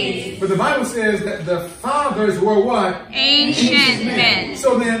 Days. But the Bible says that the fathers were what? Ancient men.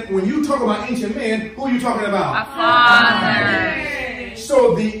 So then, when you talk about ancient men, who are you talking about? A father.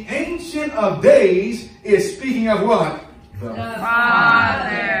 So the ancient of days is speaking of what? The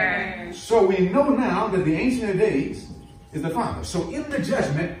Father. So we know now that the ancient of days is the Father. So in the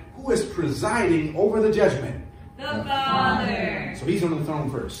judgment, who is presiding over the judgment? The Father. So he's on the throne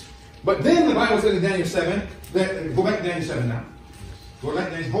first. But then the Bible says in Daniel 7, that, go back to Daniel 7 now. Go back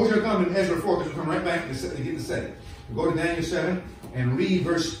to Daniel, hold your thumb in Ezra 4 because we'll come right back to get the setting. Go to Daniel 7 and read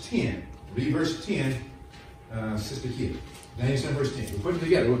verse 10. Read verse 10, Sister Kia. Daniel 7 verse 10. We'll put it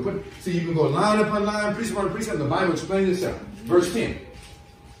together. See, you can go line upon line, precept upon precept, and the Bible explains itself. Verse 10.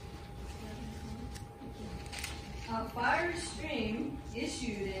 A fiery stream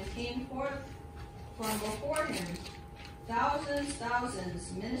issued and came forth from before him.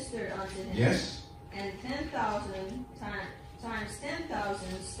 Thousands ministered unto him. Yes. And 10,000 times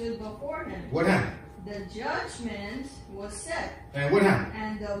 10,000 stood before him. What happened? The judgment was set. And what happened?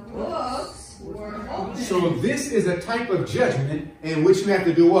 And the books were opened. So this is a type of judgment in which you have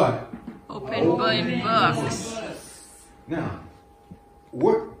to do what? Open books. Now,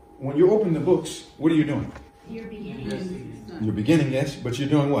 when you open the books, what are you doing? You're beginning. You're beginning, yes, but you're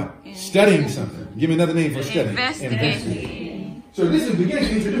doing what? Studying something. Give me another name for studying. Investigating. So this is beginning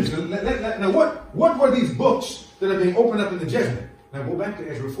to introduce. Now, what were these books that are being opened up in the judgment? Now go back to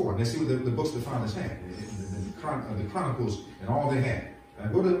Ezra 4. Let's see what the books the fathers had, the Chronicles and all they had. Now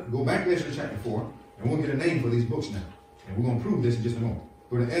go back to Ezra chapter 4, and we'll get a name for these books now, and we're going to prove this in just a moment.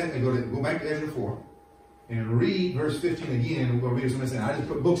 Go back to Ezra 4 and read verse 15 again. We're going to read something saying, I just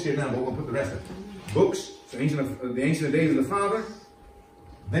put books here now, but we're going to put the rest of it. Books, the ancient days of the Father.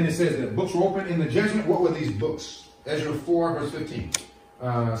 Then it says that books were opened in the judgment. What were these books? Ezra 4, verse 15.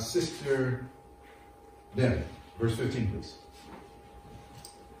 Sister Debbie, verse 15, please.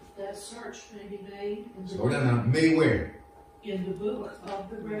 That search may be made in the Slow down now. May where? In the book of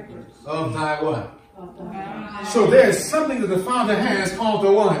the records. Of thy what? Of thy So there's something that the Father has called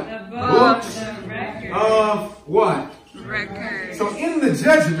the what? The books of records. Of what? Records. So in the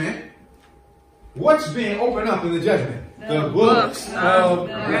judgment, what's being opened up in the judgment? The books of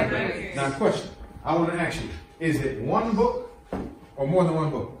records. Now question, I want to ask you, is it one book or more than one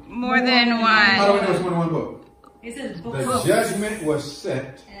book? More than one. How do we know it's more than one book? It says The books. judgment was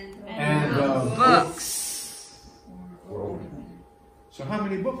set and the books were opened. So how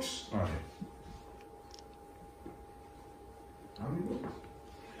many books are there? How many books?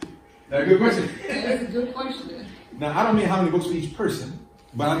 That's a good question. That's a good question. Now, I don't mean how many books for each person,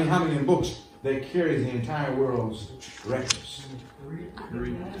 but I mean how many books that carries the entire world's records.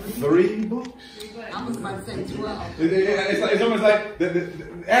 3 books? I was about to say 12. It's almost like the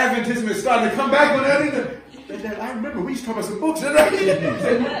Adventism is starting to come back on that. I remember we used to talk about some books.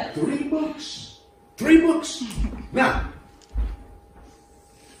 3 books. 3 books. Now,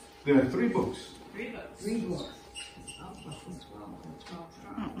 there are 3 books. 3 books. 3 books.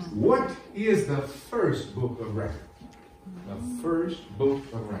 What is the first book of record? The first book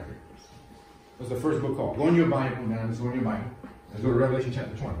of record. What's the first book called? Go in your Bible now. Let's go in your Bible. Let's go to Revelation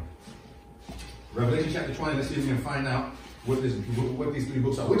chapter 20. Revelation chapter 20. Let's see if we can find out what these 3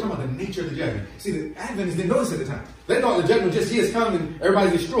 books are. We're talking about the nature of the judgment. See, the Adventists didn't notice at the time. They thought the judgment just is coming and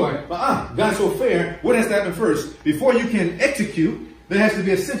everybody's destroyed. But God's so fair. What has to happen first? Before you can execute, there has to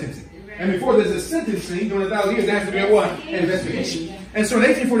be a sentencing. And before there's a sentencing, during 1,000 years, there has to be a what? An investigation. And so in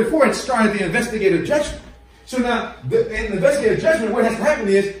 1844, it started the investigative judgment. So now, in the investigative judgment, what has to happen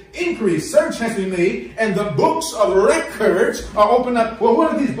is increase, search has to be made, and the books of records are opened up. Well,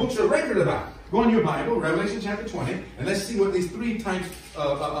 what are these books of record about? Go in your Bible, Revelation chapter 20, and let's see what these 3 types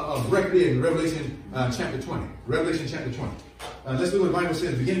of record is in Revelation chapter 20. Revelation chapter 20. Let's look what the Bible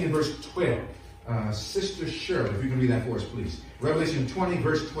says, beginning in verse 12. Sister Shirley, if you can read that for us, please. Revelation 20,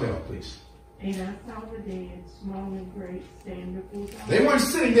 verse 12, please. And I saw the dead, small and great, stand before God. They weren't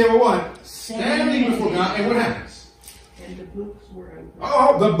sitting, they were what? Standing before God. And what happens? And the books were open.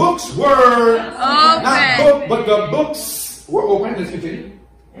 Oh, the books were open. Not book, but the books were open. Let's continue.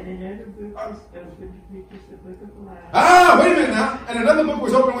 And another book was opened, which is the book of life. Wait a minute now. And another book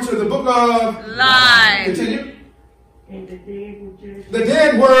was open, which was the book of life. Continue. And the dead were judged. The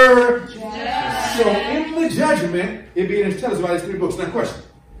dead were judged. So in the judgment, it begins to tell us about these 3 books. Now, question.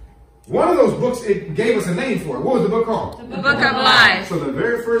 One of those books, it gave us a name for it. What was the book called? The book of life. So the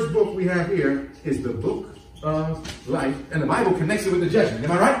very first book we have here is the book of life. And the Bible connects it with the judgment.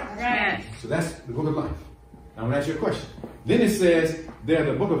 Am I right? Right. So that's the book of life. Now, I'm going to ask you a question. Then it says, they're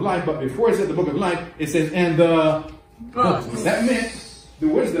the book of life, but before it says the book of life, it says, and the books. That meant,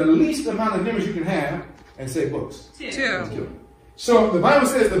 what is the least amount of numbers you can have and say books? 2. So the Bible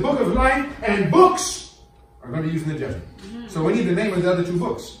says the book of life and books are going to be used in the judgment. So we need the name of the other 2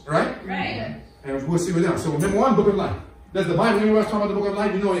 books, right? Right. And we'll see what them. So remember 1, book of life. Does the Bible anywhere else talk about the book of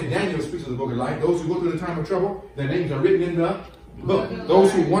life? You know, Daniel speaks of the book of life. Those who go through the time of trouble, their names are written in the book.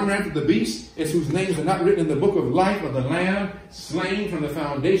 Those who wander after the beast, is whose names are not written in the book of life of the Lamb, slain from the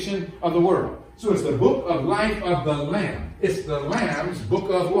foundation of the world. So it's the book of life of the Lamb. It's the Lamb's book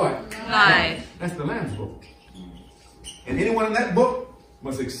of what? Life. That's the Lamb's book. And anyone in that book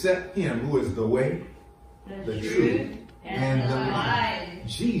must accept him who is the way, the truth, and the life.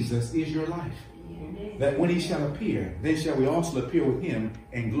 Jesus is your life. That when he shall appear, then shall we also appear with him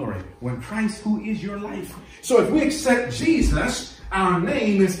in glory. When Christ, who is your life. So if we accept Jesus, our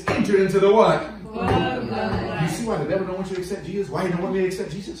name is entered into the what? You see why the devil don't want you to accept Jesus? Why he don't want me to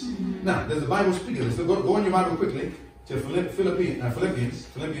accept Jesus? Now, does the Bible speak of this? So go in your Bible quickly to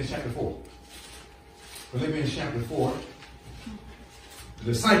Philippians chapter 4. Philippians chapter 4. The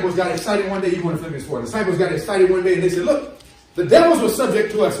disciples got excited one day. You go to Philippians 4. The disciples got excited one day and they said, look, the devils were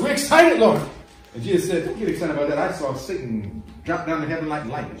subject to us. We're excited, Lord. And Jesus said, don't get excited about that. I saw Satan drop down to heaven like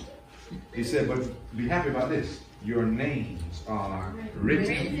lightning. He said, but be happy about this. Your names are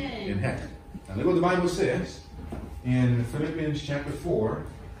written in heaven. Now look what the Bible says in Philippians chapter 4,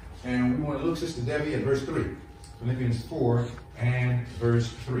 and we want to look, Sister Debbie, at verse 3. Philippians 4 and verse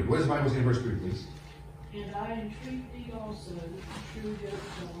 3. What does the Bible say in verse 3, please? And I entreat thee also, true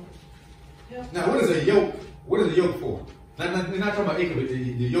yoke. Now, what is a yoke? What is a yoke for? We're not talking about the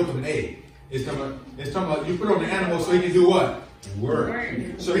yolk of an egg. It's talking about you put on the animal so he can do what?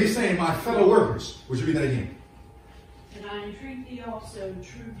 Work. So he's saying, my fellow workers. Would you read that again? And I entreat thee also,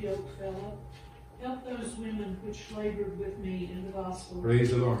 true yoke fellow, help those women which labored with me in the gospel.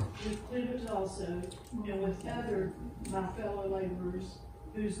 Praise the Lord. With Cletus also, and with other my fellow laborers,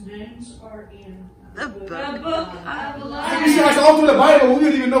 whose names are in the book of life. You see, that's all through the Bible. We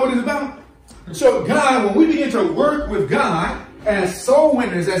don't even know what it's about. So God, when we begin to work with God as soul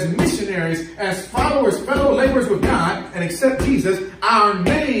winners, as missionaries, as followers, fellow laborers with God, and accept Jesus, our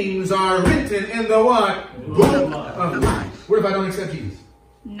names are written in the what? Book of life. What if I don't accept Jesus?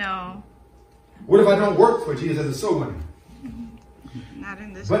 No. What if I don't work for Jesus as a soul winner? Not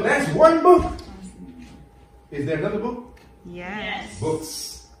in this But that's one book. Is there another book? Yes.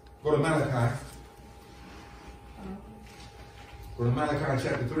 Books. Go to Malachi. Go to Malachi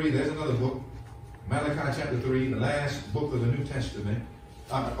chapter 3. There's another book. Malachi chapter 3, the last book of the New Testament.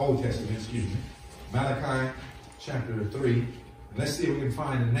 Old Testament, excuse me. Malachi chapter 3. And let's see if we can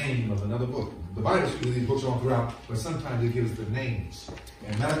find the name of another book. The Bible speaks of these books all throughout, but sometimes it gives the names.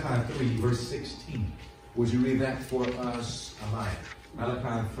 And Malachi 3, verse 16. Would you read that for us, Amaya?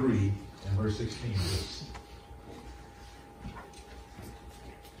 Malachi 3 and verse 16, please.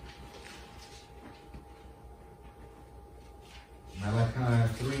 Malachi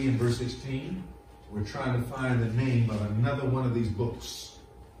 3 and verse 16. We're trying to find the name of another one of these books.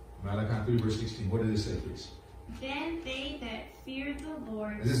 Malachi 3 verse 16. What did it say, please? Then they that fear the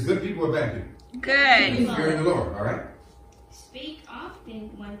Lord. Is this good people or bad people? Good. Fearing the Lord, all right? Speak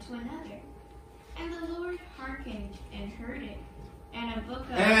often one to another. And the Lord hearkened and heard it. And a book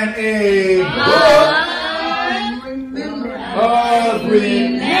of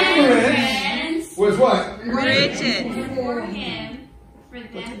remembrance was what? written for him for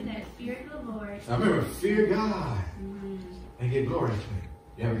them that fear the Lord. Now remember, fear God and give glory to him.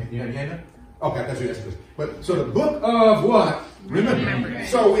 You have that? Okay, that's what you're asking. But so the book of what? Remembrance.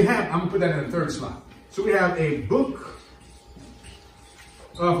 So we have, I'm going to put that in the third slide. So we have a book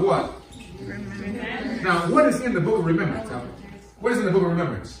of what? Remembrance. Now, what is in the book of remembrance? What is in the book of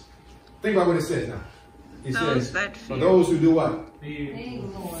remembrance? Think about what it says now. It says, for those who do what?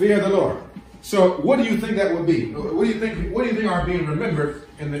 Fear the Lord. So what do you think that would be? What do you think are being remembered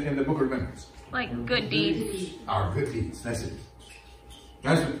in the book of remembrance? Like good deeds. Our good deeds. That's it.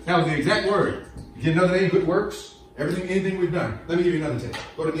 That was the exact word. You get another name, good works, anything we've done. Let me give you another tip.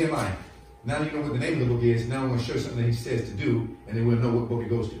 Go to Nehemiah. Now you know what the name of the book is. Now I'm going to show you something that he says to do, and then we'll know what book it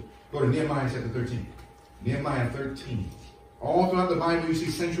goes to. Go to Nehemiah chapter 13. Nehemiah 13. All throughout the Bible you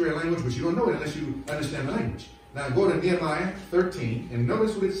see sanctuary language, but you don't know it unless you understand the language. Now go to Nehemiah 13, and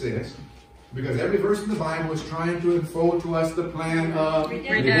notice what it says. Because every verse in the Bible is trying to unfold to us the plan of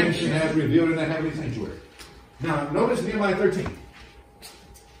redemption as revealed in the heavenly sanctuary. Now notice Nehemiah 13.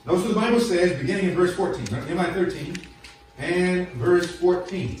 Notice what the Bible says, beginning in verse 14. Right? Nehemiah 13 and verse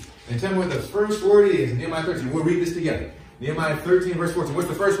 14. And tell me what the first word is in Nehemiah 13. We'll read this together. Nehemiah 13, verse 14. What's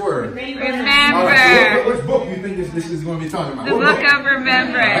the first word? Remember. All right, so which book do you think this is going to be talking about? The book of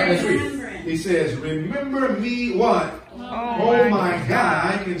remembrance. Right, let's read. He says, remember me what? Oh my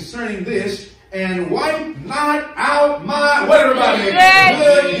God, concerning this, and wipe not out my, what everybody?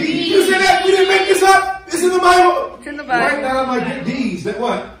 Good deeds. You see that? We didn't make this up. It's in the Bible. It's in the Bible. Wipe not out my good deeds. That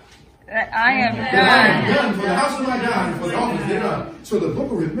what? That I am done for the house of my God and for the office thereof. So the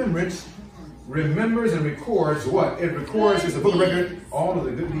book of remembrance remembers and records what? It records, it's a book of record, all of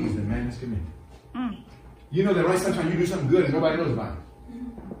the good deeds that man has committed. You know that right sometimes you do something good and nobody knows about it.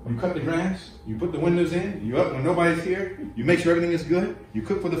 You cut the grass, you put the windows in, you up when nobody's here, you make sure everything is good, you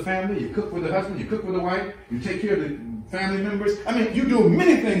cook for the family, you cook for the husband, you cook for the wife, you take care of the family members. I mean, you do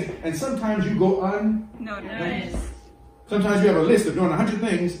many things, and sometimes you go unnoticed. Sometimes you have a list of doing 100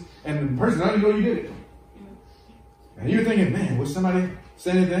 things, and the person doesn't even know you did it. And you're thinking, man, would somebody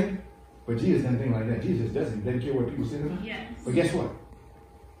say anything? But Jesus doesn't think like that. Jesus doesn't care what people say to him. Yes. But guess what?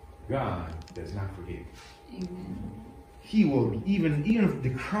 God does not forget. Amen. He will even if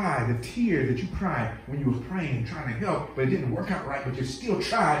the cry, the tear that you cried when you were praying, trying to help, but it didn't work out right, but you still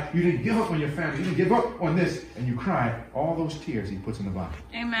tried. You didn't give up on your family. You didn't give up on this, and you cried. All those tears he puts in the Bible.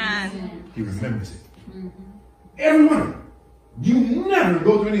 Amen. He remembers it. Every one of them. You never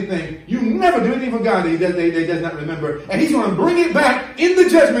go through anything. You never do anything for God that he does not remember. And he's going to bring it back in the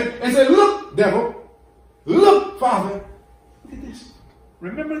judgment and say, look, devil. Look, Father. Look at this.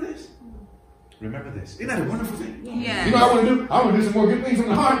 Remember this? remember this. Isn't that a wonderful thing? Yes. You know what I want to do? I want to do some more good things from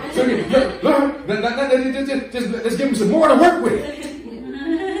the heart. So, Lord, let's give him some more to work with.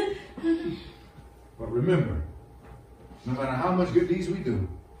 But remember, no matter how much good deeds we do,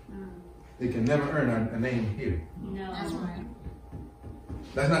 they can never earn a name here. No. That's right.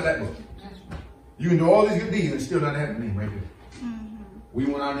 That's not that book. That's right. You can do all these good deeds and still not have a name right there. We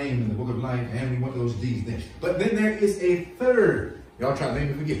want our name in the book of life, and we want those deeds there. But then there is a third. Y'all try to make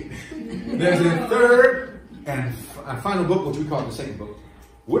me forget. There's a third and a final book, which we call the second book.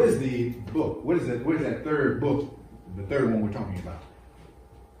 What is the book? What is that third book? The third one we're talking about.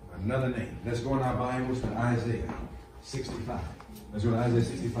 Another name. Let's go in our Bibles to Isaiah 65. Let's go to Isaiah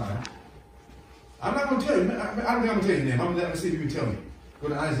 65. I'm not going to tell you. I don't think I'm going to tell you the name. I'm going to see if you can tell me. Go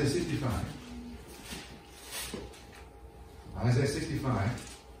to Isaiah 65. Isaiah 65.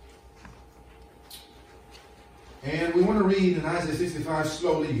 And we want to read in Isaiah 65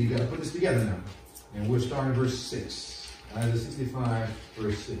 slowly. You've got to put this together now. And we'll start in verse 6. Isaiah 65,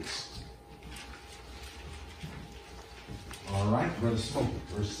 verse 6. All right, Brother Smoker,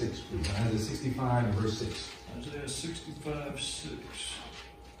 verse 6, please. Isaiah 65 and verse 6. Isaiah 65, 6.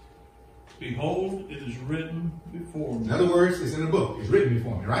 Behold, it is written before me. In other words, it's in the book. It's written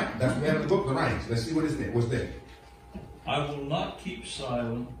before me, right? That's what we have in the book, the writings. Let's see what is there. What's there? I will not keep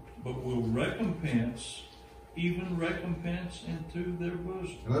silent, but will recompense, even recompense into their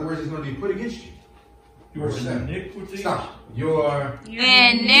bosom. In other words, it's going to be put against you. Your Verse 7. iniquities. Stop. Your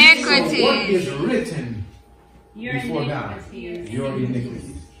Iniquities. So what is written Your before God? iniquities. Your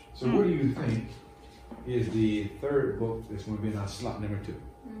iniquities. So what do you think is the third book that's going to be in our slot number 2?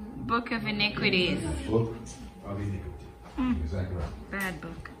 Book of iniquities. Book of iniquity. Exactly right. Bad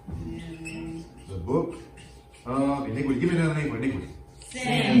book. The book of iniquity. Give me another name for iniquity.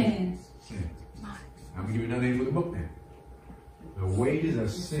 Sin. Sin. I'm going to give you another name for the book then. The wages of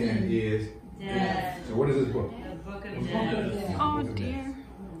sin is Death. So what is this book? The book of death. Oh dear.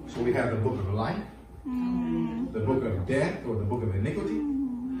 So we have the book of life, the book of death or the book of iniquity,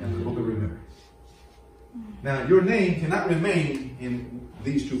 and the book of remembrance. Now your name cannot remain in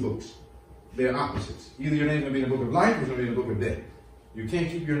these two books. They're opposites. Either your name will be in the book of life or it's going to be in the book of death. You can't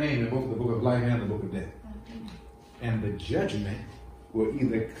keep your name in both the book of life and the book of death. And the judgment will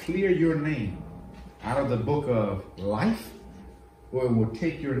either clear your name out of the book of life, or it will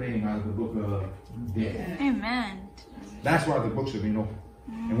take your name out of the book of death. Amen. That's why the books are being opened.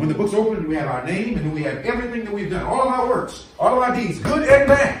 And when the books open, we have our name, and then we have everything that we've done, all of our works, all of our deeds, good and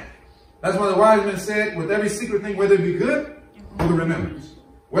bad. That's why the wise men said, with every secret thing, whether it be good, book of remembrance.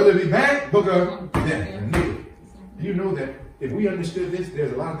 Whether it be bad, book of death. And you know that if we understood this,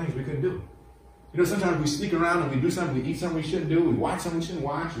 there's a lot of things we couldn't do. You know, sometimes we sneak around and we do something, we eat something we shouldn't do, we watch something we shouldn't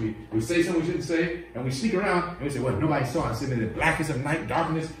watch, we say something we shouldn't say, and we sneak around and we say, well, nobody saw it. Sitting in the blackness of night,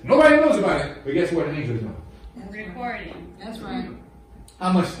 darkness. Nobody knows about it. But guess what? An angel's know. Recording. That's right.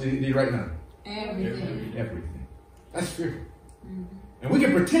 How much do you write down? Everything. Everything. That's fearful. And we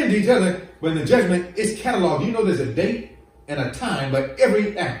can pretend to each other, but in the judgment, it's cataloged. You know there's a date and a time, but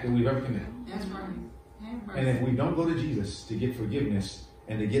every act that we've ever committed. That's right. And if we don't go to Jesus to get forgiveness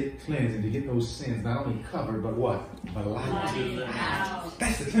and to get cleansed and to get those sins not only covered, but what? Blotted out.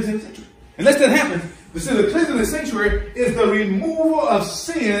 That's the cleansing of the sanctuary. Unless that happens, the cleansing of the sanctuary is the removal of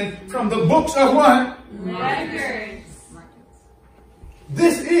sin from the books of what? Records.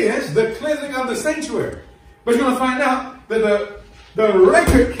 This is the cleansing of the sanctuary. But you're going to find out that the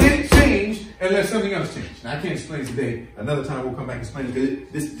record can't change unless something else changes. Now, I can't explain it today. Another time we'll come back and explain it because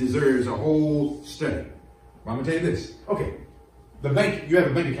this deserves a whole study. But I'm going to tell you this. Okay. The bank, you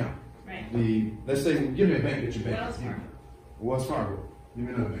have a bank account. Right. Let's say, give me a bank at your bank. Wells Fargo. Wells Fargo. Give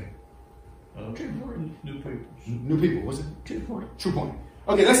me another bank. New People. New People. What's it? True Point.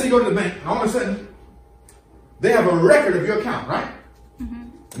 Okay, let's say you go to the bank, and all of a sudden, they have a record of your account, right?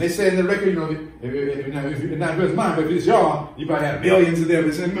 And they say in the record, you know, if it's not good as mine, but if it's yours, you probably have millions of them.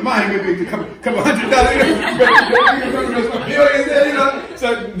 It's in mine, maybe a couple $100. Millions there, you know. So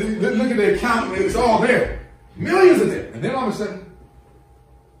look at the account, and it's all there. Millions of them. And then all of a sudden,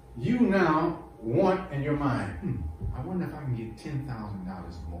 you now want in your mind, I wonder if I can get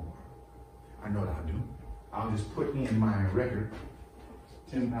 $10,000 more. I know what I'll do. I'll just put in my record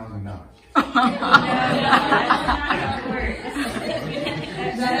 $10,000.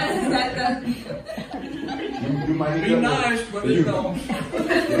 You might end Be up nice, but you don't.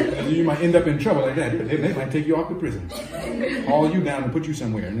 You might end up in trouble like that. They might take you off to prison, haul you down and put you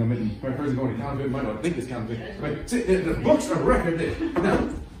somewhere. You know, the person going to counterfeit money, I think it's counterfeit. But see, the books are record there. Now,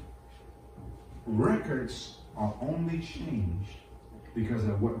 records are only changed because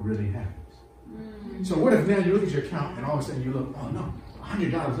of what really happens. So what if now you look at your account and all of a sudden you look, oh no,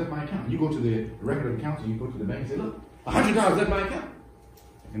 $100 left my account. You go to the record of accounts and you go to the bank and say, look, $100 left my account.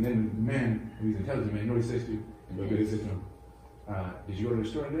 And then the man, who's intelligent man, you know what he says to you? And he says to him, did you go to the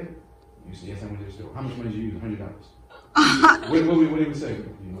store today? You say, yes, I went to the store. How much money did you use? $100. What did we say?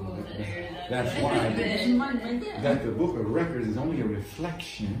 That's why that the book of records is only a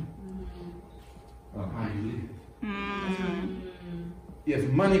reflection of how you live. If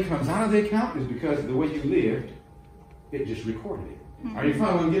money comes out of the account, it's because the way you lived, it just recorded it. Are you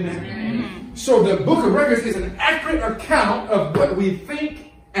following what I'm getting at? So the book of records is an accurate account of what we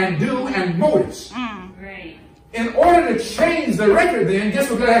think and do and motives. Right. In order to change the record, then, guess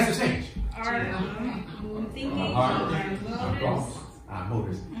what that has to change? Our thinking, our thoughts, our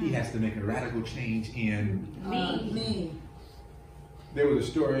motives. He has to make a radical change in Me. There was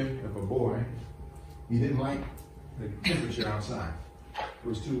a story of a boy. He didn't like the temperature outside. It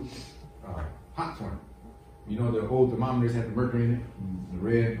was too hot for him. You know, the old thermometers had the mercury in it. The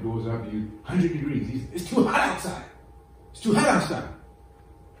red goes up to 100 degrees. It's too hot outside. It's too hot outside.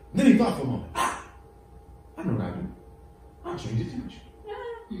 Then he thought for a moment, I know what I'll do. I'll change the temperature.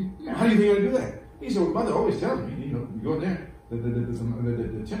 How do you think you're going to do that? He said, well, mother always tells me, you know, you go there,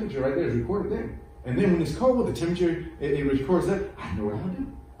 the temperature right there is recorded there. And then when it's cold, the temperature, it records that. I know what I'll do.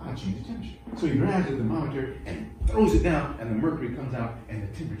 I'll change the temperature. So he grabs the thermometer and throws it down, and the mercury comes out, and the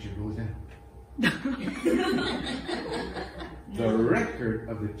temperature goes down. The record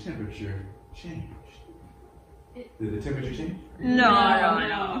of the temperature changed. Did the temperature change? No.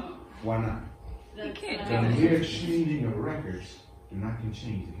 Why not? The mere changing of records do not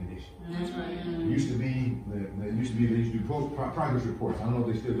change the condition. That's right. There used to be they used to do progress reports. I don't know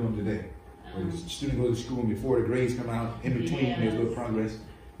if they still do them today. Where the student goes to school and before the grades come out, in between there's a little progress.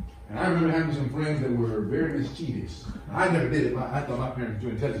 And I remember having some friends that were very mischievous. I never did it. I thought my parents were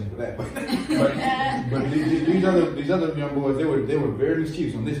too intelligent for that. But these other young boys, they were very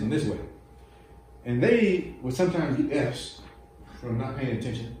mischievous on this way. And they would sometimes get F's from not paying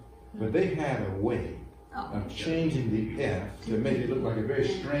attention. But they had a way of changing the F to make it look like a very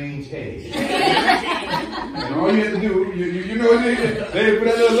strange A. And all you had to do, you know what they did? They put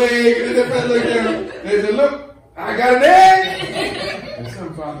that little leg and they put that little down. They said, look, I got an egg. And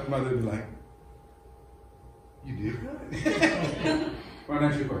some father and mother would be like, you did good. Well,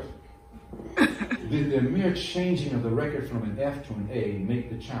 that's your question. Did the mere changing of the record from an F to an A make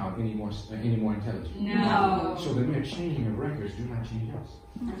the child any more intelligent? No. So the mere changing of records do not change us.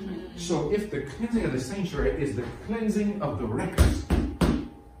 So if the cleansing of the sanctuary is the cleansing of the records,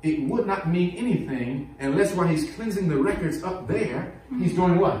 it would not mean anything unless while he's cleansing the records up there, he's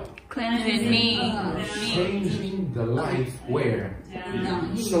doing what? Cleansing me. Changing the life where?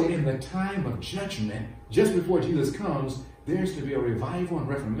 So in the time of judgment, just before Jesus comes, there's to be a revival and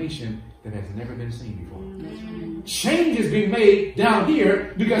reformation that has never been seen before. Change is being made down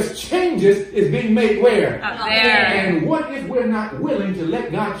here because changes is being made where? Up there. And what if we're not willing to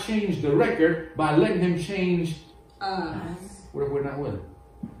let God change the record by letting him change us? What if we're not willing?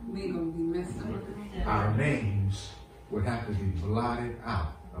 We're going to be messed up. Our names would have to be blotted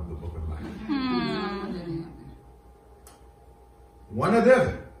out of the book of life. One or the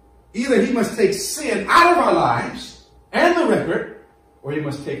other. Either he must take sin out of our lives and the record, or he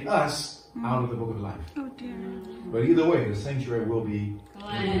must take us out of the book of life. Oh dear. But either way, the sanctuary will be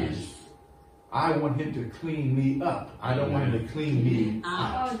cleansed. I want him to clean me up. I don't want him to clean me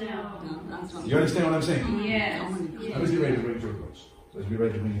out. Oh no. You understand what I'm saying? Yes. Let's get ready to bring it to a close. Let's be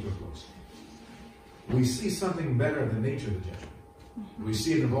ready to bring it to a close. We see something better of the nature of the judgment. We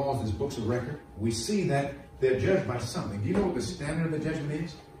see it involves these books of record. We see that they're judged by something. Do you know what the standard of the judgment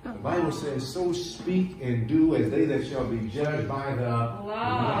is? The Bible says, so speak and do as they that shall be judged by the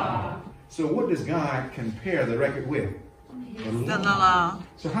law. So what does God compare the record with? The law.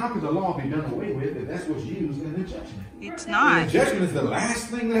 So how could the law be done away with if that's what's used in the judgment? It's not. The judgment is the last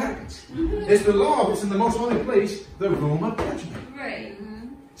thing that happens. It's the law that's in the most holy place, the room of judgment. Right.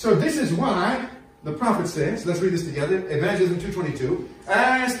 So this is why the prophet says, let's read this together, Evangelism 2:22,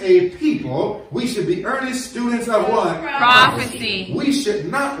 as a people, we should be earnest students of what? Prophecy. We should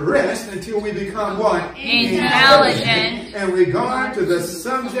not rest until we become what? Intelligent. In regard to the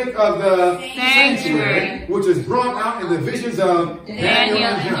subject of the sanctuary, which is brought out in the visions of Daniel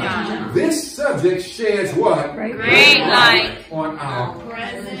and John. This subject sheds what? Great light on our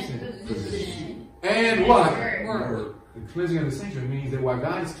present position. And what? Word. The cleansing of the sanctuary means that while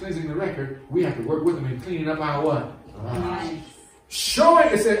God is cleansing the record, we have to work with him in cleaning up our what? Lives. Showing,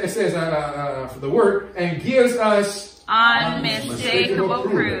 it says for the word, and gives us unmistakable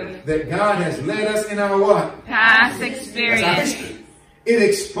proof that God has led us in our what? Past experience. It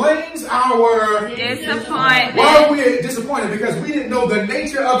explains our disappointment. Why are we disappointed? Because we didn't know the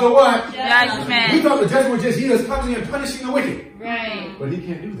nature of the what? Judgment. We thought the judgment was just Jesus coming and punishing the wicked. Right. But he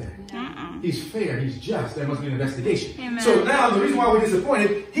can't do that. He's fair. He's just. There must be an investigation. Amen. So now the reason why we're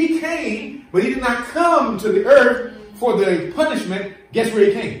disappointed, he came, but he did not come to the earth for the punishment. Guess where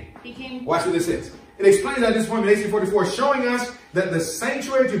he came? He came. Watch what this says. It explains at this point in 1844, showing us that the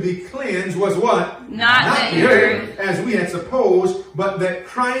sanctuary to be cleansed was what? Not the earth, as we had supposed, but that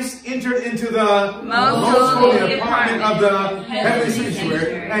Christ entered into the most holy apartment of the heavenly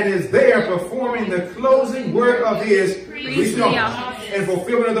sanctuary and is there performing the closing work of his priestly office and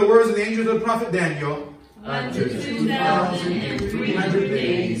fulfillment of the words of the angels of the prophet Daniel unto 2,300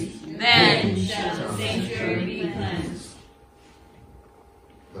 days. Then shall the sanctuary be cleansed.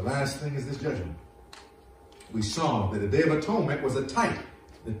 The last thing is this judgment. We saw that the Day of Atonement was a type.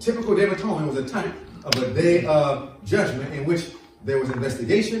 The typical Day of Atonement was a type of a day of judgment in which there was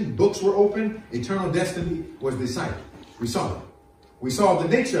investigation, books were opened, eternal destiny was decided. We saw that. We saw the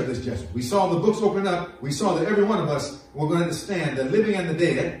nature of this judgment. We saw the books open up. We saw that every one of us were going to understand the living and the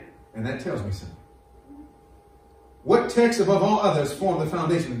dead, and that tells me something. What text above all others formed the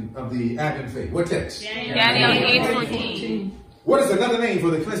foundation of the Advent faith? What text? Daniel 8:14. What is another name for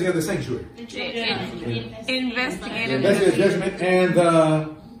the cleansing of the sanctuary? Investigative judgment and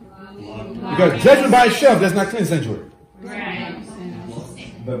because judgment by itself does not cleanse the sanctuary. Right.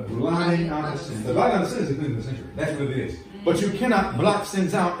 The blotting out of sin. The blotting out of sin is the cleansing of the sanctuary. That's what it is. But you cannot blot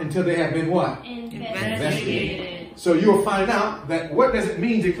sins out until they have been what? Investigated. So you'll find out that what does it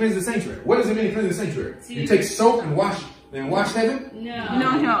mean to cleanse the sanctuary? What does it mean to cleanse the sanctuary? You take soap and wash heaven?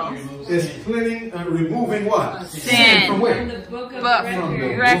 No. It's cleaning and removing what? Sin. From where? From the book of From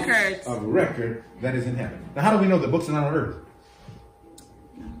the records. books of record that is in heaven. Now, how do we know the books are not on earth?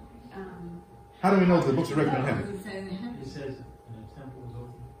 How do we know the books of record in heaven? It says the temple is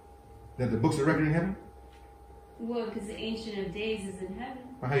open. That the books of record in heaven? Well, because the Ancient of Days is in heaven.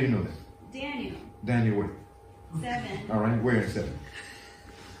 Well, how do you know that? Daniel where? 7. All right, where in 7?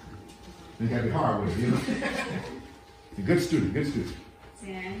 You got to be hard with it, you know? Good student.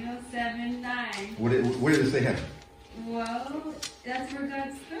 Daniel 7:9. Where did it say heaven? Well, that's where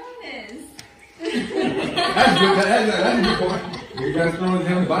God's throne is. That's good. That's a good point. You God's throne in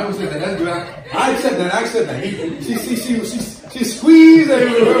heaven. The Bible says that. That's good. I accept that. She squeezed her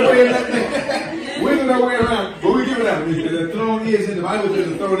way in that thing. Wiggling her way around. But we give it out. The throne is in the Bible says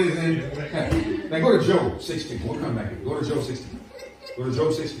the throne is in heaven. Now go to Job 16. We'll come back here. Go to Job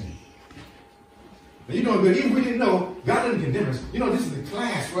 16. Now, you know, but even if we didn't know, God didn't condemn us. You know, this is the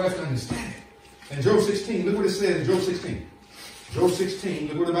class for us to understand it. In Job 16, look what it says in Job 16. Job 16,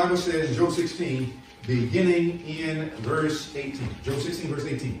 look what the Bible says in Job 16, beginning in verse 18. Job 16, verse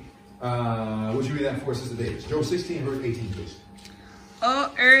 18. Would you read that for us, Sister Davis? Job 16, verse 18, please.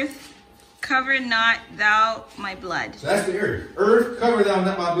 O earth, cover not thou my blood. So that's the earth. Earth, cover thou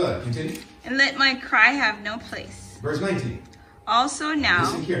not my blood. Continue. And let my cry have no place. Verse 19. Also now,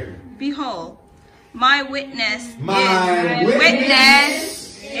 listen carefully. Behold, my witness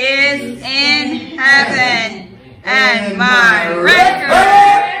is in heaven, and my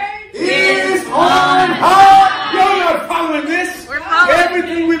record is on high. You're not following this. We're following.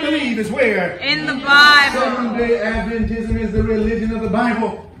 Everything we believe is where? In the Bible. Seventh-day Adventism is the religion of the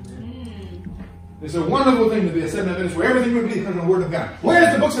Bible. It's a wonderful thing to be a Seventh-day Adventist where everything we believe comes from the Word of God.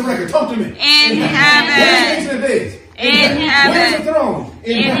 Where's the books of record? Talk to me. In heaven. Where's the Ancient of Days? In heaven. Where's the throne?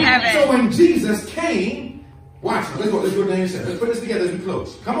 In heaven. So when Jesus came, watch, let's go to Daniel 7. Let's put this together as we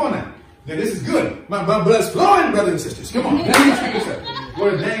close. Come on now. Now this is good. My blood's flowing, brothers and sisters. Come on. Daniel chapter 7. Go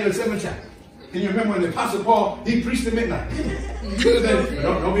to Daniel 7 chapter. Can you remember when the Apostle Paul, he preached at midnight?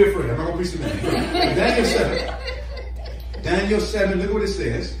 Don't be afraid. I'm not going to preach at midnight. Daniel 7. Daniel 7, look what it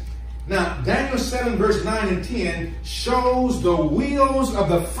says. Now, Daniel 7 verse 9 and 10 shows the wheels of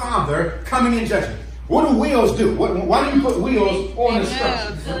the Father coming in judgment. What do wheels do? Why do you put wheels on the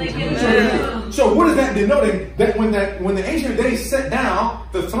structure? So what is that denoting? That when the Ancient Days sat down,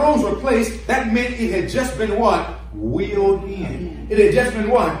 the thrones were placed, that meant it had just been what? Wheeled in. It had just been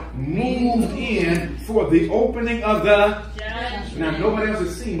what? Moved in for the opening of the judgment. Now nobody else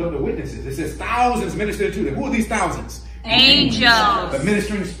has seen but the witnesses. It says thousands ministered to them. Who are these thousands? Angels. The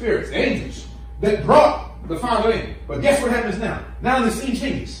ministering spirits, angels, that brought the Father in. But guess what happens now? Now the scene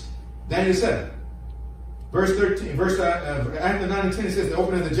changes. Daniel 7. Verse 13, after 9 and 10, it says the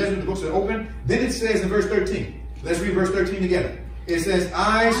opening of the judgment, the books are open. Then it says in verse 13, let's read verse 13 together. It says,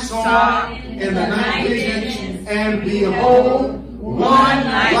 I saw in the night visions, and behold, one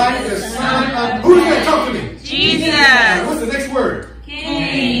like the Son of... Who's going to talk to me? Jesus. What's the next word?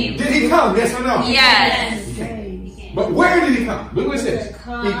 Came. Did he come? Yes or no? Yes. He came. But where did he come? Look what it says.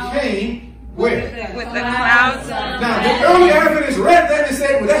 He came where? With the clouds of Now, the early Adventists read that and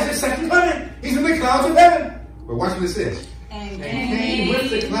said, well, that's his second coming. He's in the clouds of heaven. But watch what it says. And came with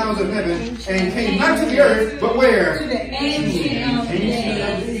the clouds of heaven, and came not to the earth, but where? To the Ancient of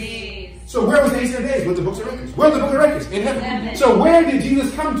Days. So where was the Ancient of Days? With the books of records. Where are the books of records? In heaven. So where did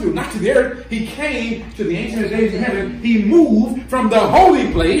Jesus come to? Not to the earth. He came to the Ancient of Days in heaven. He moved from the holy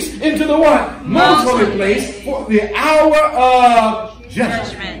place into the what? Most holy place for the hour of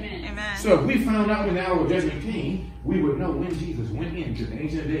judgment. Amen. So if we found out when the hour of judgment came, we would know when Jesus went into the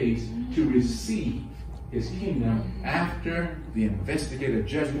Ancient of Days to receive his kingdom after the investigative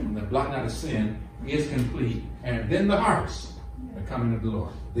judgment and the blotting out of sin is complete, and then the harvest, the coming of the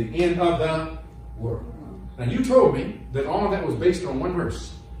Lord, the end of the world. Now you told me that all that was based on one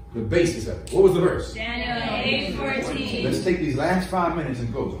verse, the basis of it. What was the verse? Daniel 8:14. Let's take these last 5 minutes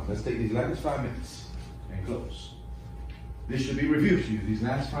and close on. Let's take these last 5 minutes and close. This should be reviewed to you, these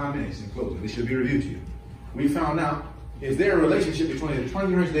last 5 minutes and close. This should be reviewed to you. We found out, is there a relationship between the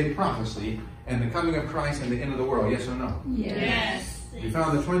 21st-day prophecy and the coming of Christ and the end of the world? Yes or no? Yes. We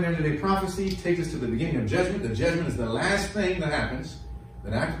found the 21st-day prophecy takes us to the beginning of judgment. The judgment is the last thing that happens.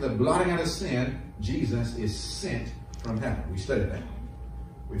 That after the blotting out of sin, Jesus is sent from heaven. We studied that.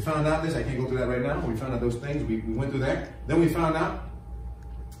 We found out this. I can't go through that right now. We found out those things. We went through that. Then we found out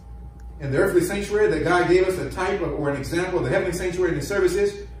in the earthly sanctuary that God gave us a type or an example of the heavenly sanctuary and the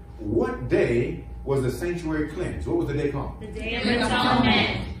services. What day was the sanctuary cleansed? What was the day called? The Day of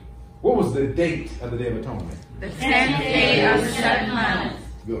Atonement. What was the date of the Day of Atonement? The 10th day of the 7th month.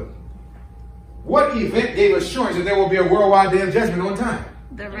 Good. What event gave assurance that there will be a worldwide day of judgment on time?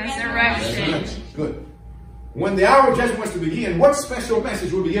 The resurrection. Good. When the hour of judgment was to begin, what special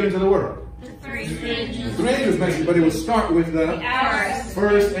message would be given to the world? The three angels. The three angels' message, but it would start with the Hours.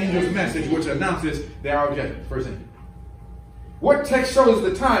 first angel's message, which announces the hour of judgment. First angel. What text shows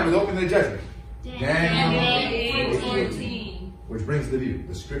the time of the opening of the judgment? Daniel 8:14. Which brings the view,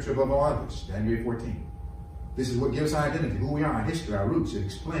 the scripture above all others, Daniel 8:14. This is what gives our identity, who we are, our history, our roots. It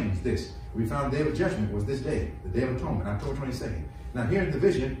explains this. We found the day of judgment was this day, the Day of Atonement, October 22nd. Now here in the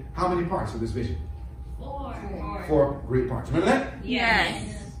vision, how many parts of this vision? 4. 4 great parts. Remember that? Yes.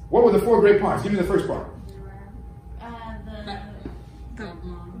 What were the 4 great parts? Give me the first part. The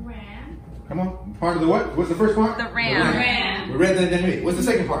ram. Come on. Part of the what? What's the first part? The ram. Ram. We read that in Daniel 8. What's the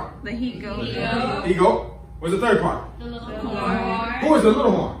second part? The he goat. Ego. What's the third part? The little horn. Who is the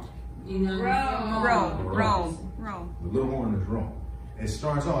little horn? Rome. The little horn is Rome. It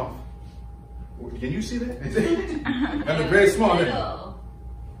starts off. Can you see that? That's a very small. Little.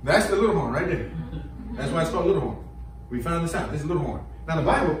 That's the little horn right there. That's why it's called little horn. We found this out. This is little horn. Now the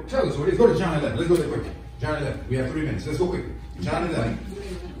Bible tells us what it is. Go to John 11. Let's go there quickly. John 11. We have 3 minutes. Let's go quickly. John 11.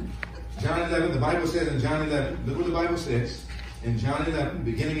 John 11. The Bible says in John 11. Look what the Bible says in John 11,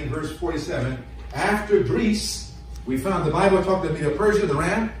 beginning in verse 47. After Greece, we found the Bible talked of Medo-Persia, the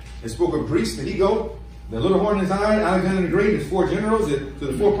ram. It spoke of Greece, the he-goat, the little horn in his eye, Alexander the Great, his 4 generals to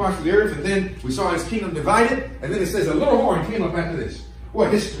the 4 parts of the earth. And then we saw his kingdom divided. And then it says a little horn came up after this. Well,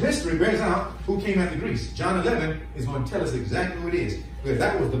 history bears out who came after Greece. John 11 is going to tell us exactly what it is. Because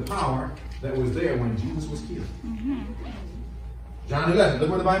that was the power that was there when Jesus was killed. John 11, look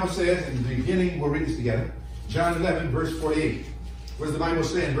what the Bible says in the beginning. We'll read this together. John 11, verse 48. What does the Bible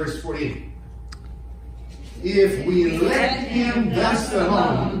say in verse 48? If we let him thus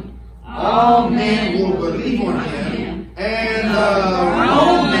alone, all men will believe on him, and the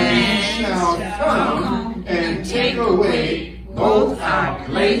Romans shall come and take away both our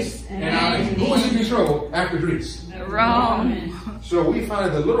place and our nation. Who is in control after Greece? Rome. So we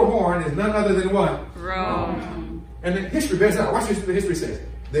find the little horn is none other than what? Rome. And the history bears out. Watch what the history says.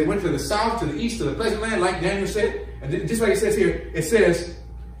 They went to the south, to the east, to the pleasant land, like Daniel said. And then, just like it says here, it says,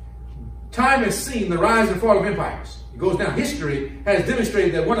 time has seen the rise and fall of empires. It goes down. History has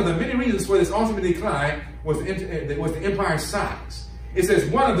demonstrated that one of the many reasons for this ultimate decline was the empire's size. It says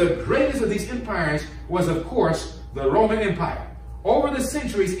one of the greatest of these empires was, of course, the Roman Empire. Over the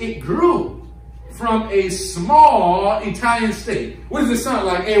centuries, it grew from a small Italian state. What does it sound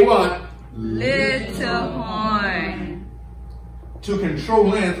like? A what? Little horn. To control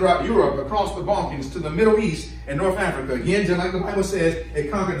land throughout Europe, across the Balkans, to the Middle East and North Africa. Again, just like the Bible says, it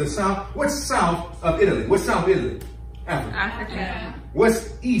conquered the south. What's south of Italy? What's south of Italy? Africa.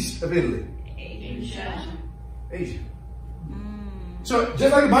 What's east of Italy? Asia. So,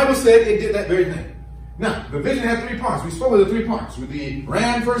 just like the Bible said, it did that very thing. Now, the vision had 3 parts. We spoke of the 3 parts. With the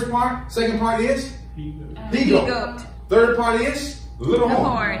ram, first part. Second part is? He-goat. Third part is? Little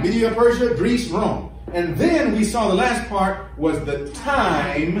horn. Medo-Persia, Greece, Rome. And then we saw the last part was the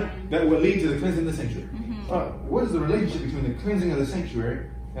time that would lead to the cleansing of the century. What is the relationship between the cleansing of the sanctuary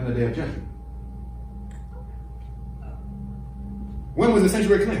and the day of judgment? When was the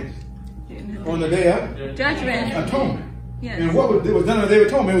sanctuary cleansed? On the day of Judgment. atonement. Yes. And what was done on the day of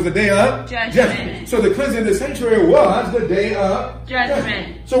atonement? It was the day of Judgment. So the cleansing of the sanctuary was the day of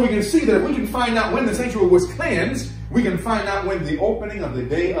Judgment. So we can see that if we can find out when the sanctuary was cleansed, we can find out when the opening of the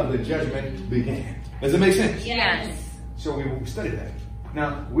day of the judgment began. Does it make sense? Yes. So we studied that.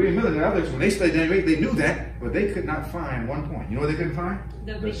 Now, William Miller and others, when they studied Daniel 8, they knew that, but they could not find one point. You know what they couldn't find?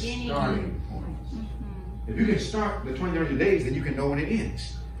 The beginning. Starting point. If you can start the 2300 days, then you can know when it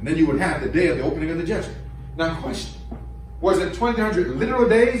ends. And then you would have the day of the opening of the judgment. Now, question. Was it 2300 literal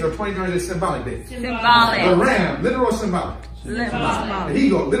days or 2300 symbolic days? Symbolic. The ram, literal or symbolic? Symbolic. The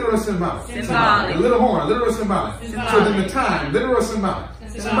eagle, literal or symbolic? Symbolic. The little horn, literal or symbolic? Symbolic. So then the time, literal or symbolic?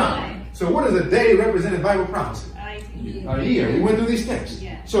 Symbolic. So what does a day represent in Bible prophecy? A year. We went through these texts.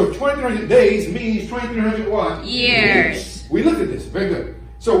 Yeah. So 2300 days means 2300 what? Years. We looked at this. Very good.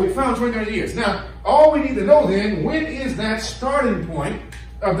 So we found 2300 years. Now, all we need to know then, when is that starting point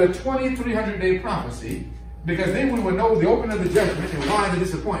of the 2300 day prophecy? Because then we will know the opening of the judgment and why the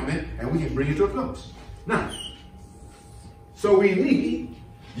disappointment, and we can bring it to a close. Now, so we need,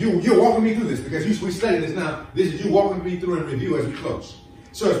 you're walking me through this because we studied this now. This is you walking me through and review as we close.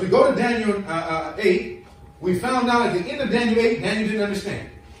 So as we go to Daniel 8, we found out at the end of Daniel 8, Daniel didn't understand.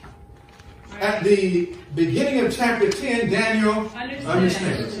 At the beginning of chapter 10, Daniel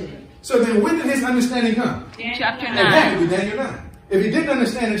understands. So then when did his understanding come? Chapter 9. Exactly, Daniel 9. If he didn't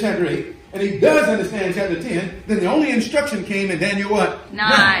understand in chapter 8, and he does understand in chapter 10, then the only instruction came in Daniel what?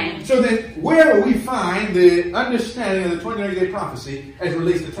 9. So then where will we find the understanding of the 29th day prophecy as it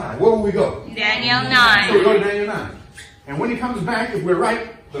relates to time? Where will we go? Daniel So we 9. go to Daniel 9. And when he comes back, if we're right,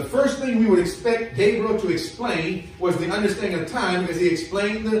 the first thing we would expect Gabriel to explain was the understanding of time, because he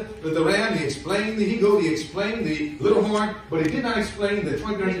explained the ram, he explained the he-goat, he explained the little horn, but he did not explain the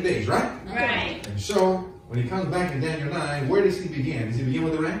 29 days, right? Right. And so when he comes back in Daniel 9, where does he begin? Does he begin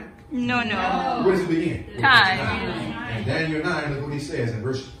with the ram? No. Where does he begin? Time. In Daniel 9, look what he says in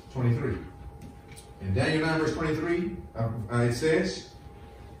verse 23. In Daniel 9, verse 23, it says,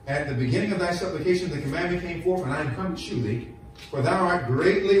 "At the beginning of thy supplication, the commandment came forth, and I am come to shew thee. For thou art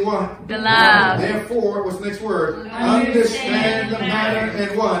greatly what? Beloved. Therefore," what's the next word? Understand the matter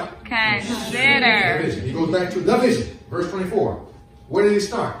and what? Consider. The vision. He goes back to the vision. Verse 24. Where did he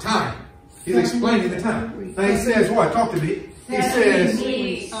start? Time. He's explaining the time. Now he says what? Talk to me. He says,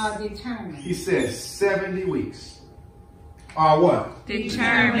 determined. he says 70 weeks are what? Now we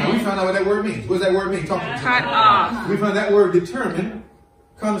Determined. found out what that word means. What does that word mean? Talk to me. Cut off. We found that word determined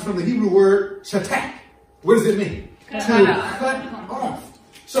comes from the Hebrew word shatak. What does it mean? Cut off. Cut off.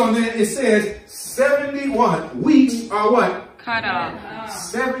 So then it says 70 what? Weeks are what? Cut off.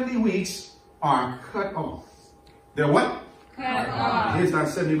 70 weeks are cut off. They're what? Cut off. Here's our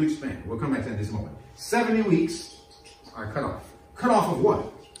 70-week span. We'll come back to that in just a moment. 70 weeks are cut off. Cut off of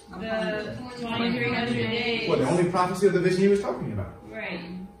what? The 2300 days. Well, the only prophecy of the vision he was talking about. Right.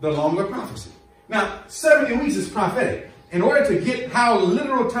 The longer prophecy. Now, 70 weeks is prophetic. In order to get how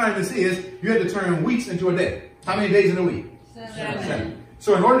literal time this is, you have to turn weeks into a day. How many days in a week? 7.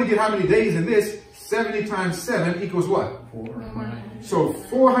 So in order to get how many days in this, 70 times 7 equals what? 4. So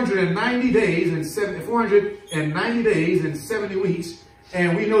 490 days and 490 days and 70 weeks.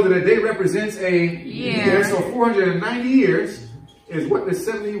 And we know that a day represents a year. So 490 years is what the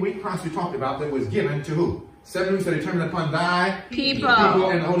 70-week prophecy talked about that was given to who? 7 weeks are determined upon thy people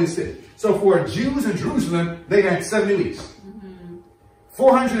and the holy city. So for Jews in Jerusalem, they had 70 weeks.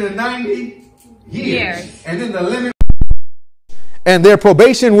 490 years. And then the limit. And their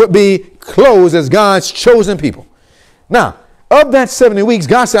probation would be closed as God's chosen people. Now, of that 70 weeks,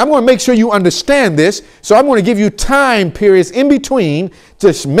 God said, I'm going to make sure you understand this. So I'm going to give you time periods in between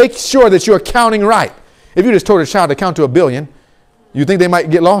to make sure that you're counting right. If you just told a child to count to 1 billion, you think they might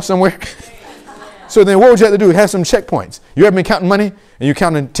get lost somewhere? So then what would you have to do? Have some checkpoints. You ever been counting money? And you're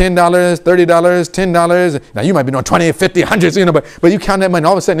counting $10, $30, $10. Now you might be doing 20, 50, hundreds, but you count that money.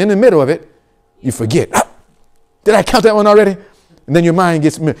 All of a sudden in the middle of it, you forget. Did I count that one already? And then your mind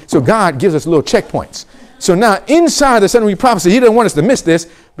gets, so God gives us little checkpoints. So now inside the 70-week prophecy, he doesn't want us to miss this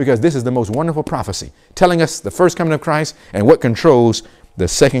because this is the most wonderful prophecy telling us the first coming of Christ and what controls the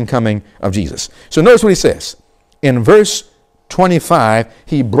second coming of Jesus. So notice what he says. In verse 25,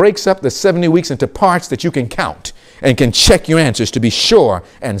 he breaks up the 70 weeks into parts that you can count and can check your answers to be sure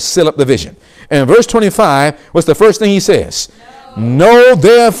and seal up the vision. And in verse 25, what's the first thing he says? Know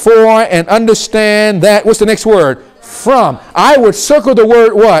therefore and understand that, what's the next word? From. I would circle the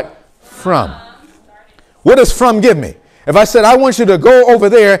word what? From. What does from give me? If I said, I want you to go over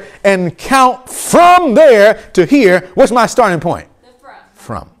there and count from there to here, what's my starting point?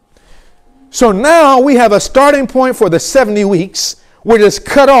 From. So now we have a starting point for the 70 weeks, which is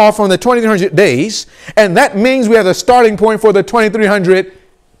cut off on the 2300 days. And that means we have a starting point for the 2300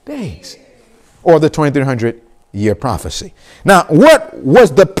 days, or the 2300 year prophecy. Now, what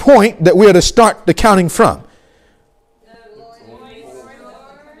was the point that we are to start the counting from?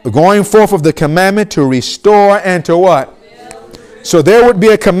 Going forth of the commandment to restore and to what? So there would be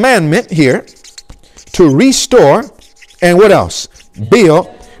a commandment here to restore and what else? Build.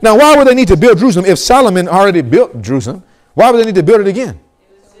 Now, why would they need to build Jerusalem if Solomon already built Jerusalem? Why would they need to build it again?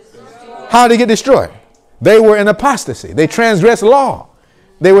 How did it get destroyed? They were in apostasy. They transgressed law.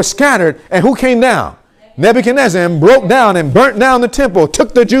 They were scattered. And who came down? Nebuchadnezzar, and broke down and burnt down the temple,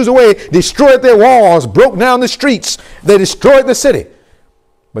 took the Jews away, destroyed their walls, broke down the streets. They destroyed the city.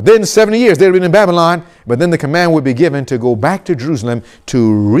 But then 70 years they'd been in Babylon, but then the command would be given to go back to Jerusalem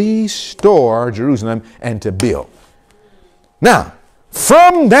to restore Jerusalem and to build. Now,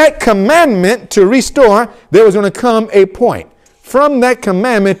 from that commandment to restore, there was going to come a point. From that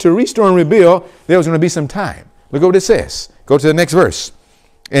commandment to restore and rebuild, there was going to be some time. Look at what it says. Go to the next verse.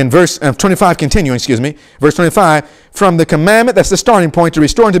 In verse 25, continuing, verse 25, from the commandment, that's the starting point, to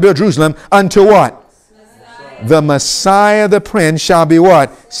restore and to build Jerusalem, unto what? The Messiah, the Prince, shall be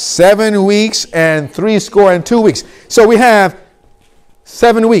what? 7 weeks and 62 weeks. So we have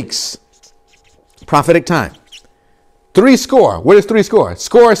 7 weeks, prophetic time. 60. What is 60?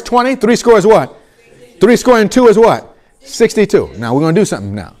 Score is 20. 60 is what? 62 is what? 62. Now we're going to do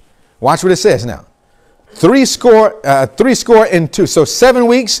something now. Watch what it says now. 60 and 2. So 7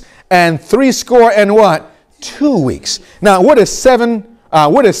 weeks and 60 and what? 2 weeks. Now what is 7?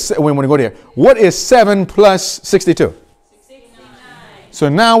 What is 7 plus 62? 69. So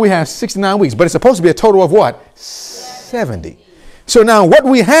now we have 69 weeks, but it's supposed to be a total of what? 70. So now what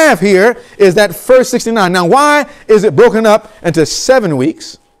we have here is that first 69. Now why is it broken up into 7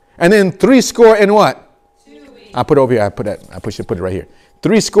 weeks and then 60 and what? 2 weeks. I put it over here. Put it right here.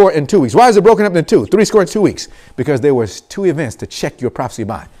 60 and 2 weeks. Why is it broken up into 2? 60 and 2 weeks. Because there was 2 events to check your prophecy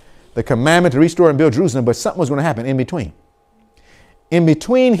by. The commandment to restore and build Jerusalem, but something was going to happen in between. In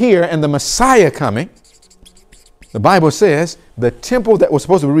between here and the Messiah coming, the Bible says the temple that was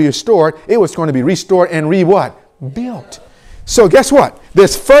supposed to be restored, it was going to be restored and built. So guess what?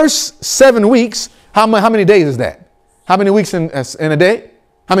 This first 7 weeks, how many days is that? How many weeks in a day?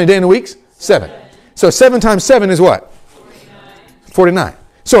 How many days in a week? 7. So 7 times 7 is what? 49.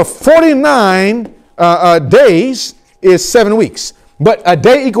 So 49 days is 7 weeks. But a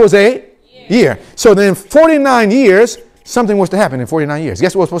day equals a year. So then 49 years, something was to happen in 49 years.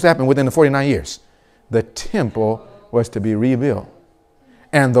 Guess what was supposed to happen within the 49 years? The temple was to be rebuilt.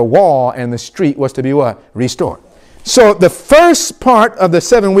 And the wall and the street was to be what? Restored. So the first part of the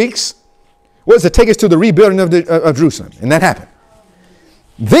 7 weeks was to take us to the rebuilding of Jerusalem. And that happened.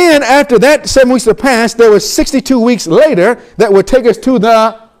 Then after that 7 weeks had passed, there was 62 weeks later that would take us to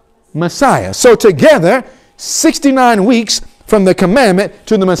the Messiah. So together, 69 weeks from the commandment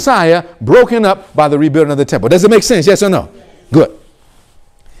to the Messiah, broken up by the rebuilding of the temple. Does it make sense? Yes or no? Good.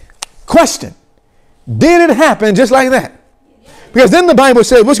 Question. Did it happen just like that? Because then the Bible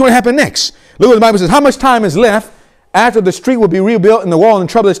says, what's going to happen next? Look what the Bible says. How much time is left after the street will be rebuilt and the wall in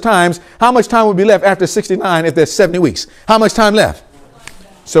troublous times? How much time will be left after 69 if there's 70 weeks? How much time left?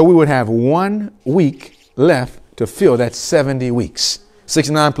 So we would have 1 week left to fill that 70 weeks.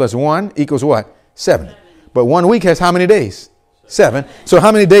 69 plus 1 equals what? 70. But 1 week has how many days? 7. So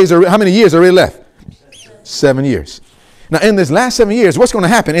how many years are really left? 7 years. Now in this last 7 years, what's going to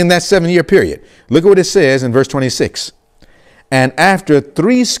happen in that 7-year period? Look at what it says in verse 26. And after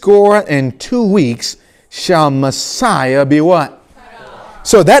 62 weeks shall Messiah be what?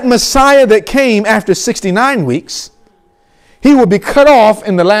 So that Messiah that came after 69 weeks, he will be cut off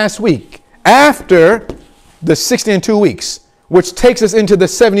in the last week after the 62 weeks, which takes us into the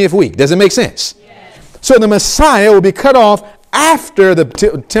 70th week. Does it make sense? Yes. So the Messiah will be cut off after the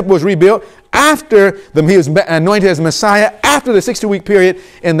temple was rebuilt, after he was anointed as Messiah, after the 62-week period.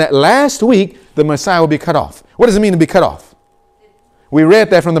 In that last week, the Messiah will be cut off. What does it mean to be cut off? We read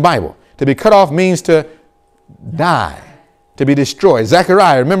that from the Bible. To be cut off means to die, to be destroyed.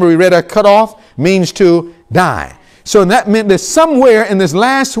 Zechariah, remember we read cut off means to die. So that meant that somewhere in this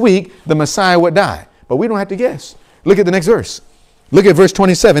last week, the Messiah would die. But we don't have to guess. Look at the next verse. Look at verse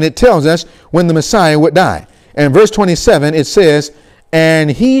 27. It tells us when the Messiah would die. And verse 27, it says,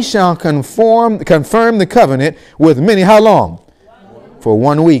 and he shall confirm the covenant with many. How long? For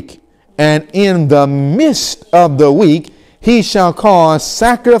 1 week. And in the midst of the week, he shall cause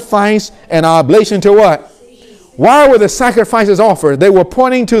sacrifice and oblation to what? Why were the sacrifices offered? They were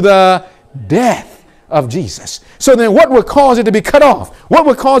pointing to the death of Jesus. So then what would cause it to be cut off? What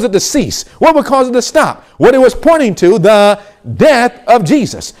would cause it to cease? What would cause it to stop? What it was pointing to, the death of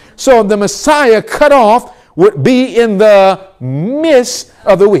Jesus. So the Messiah cut off would be in the midst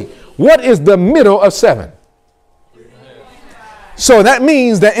of the week. What is the middle of 7? So that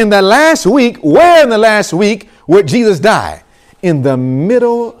means that in the last week, where in the last week would Jesus die? In the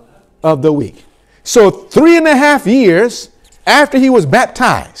middle of the week. So 3.5 years after he was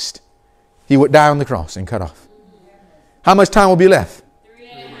baptized, he would die on the cross and cut off. How much time will be left?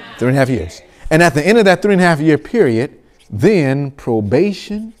 3.5 years. And at the end of that 3.5 year period, then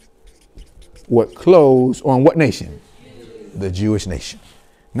probation would close on what nation? The Jewish nation.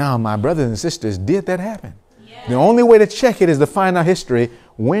 Now, my brothers and sisters, did that happen? Yes. The only way to check it is to find out history.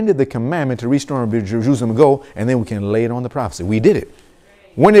 When did the commandment to restore Jerusalem go? And then we can lay it on the prophecy. We did it.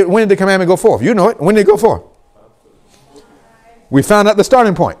 When did the commandment go forth? You know it. When did it go forth? We found out the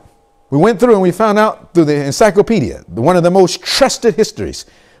starting point. We went through and we found out through the encyclopedia, one of the most trusted histories.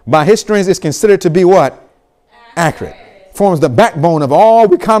 By historians, it's considered to be what? Accurate. Forms the backbone of all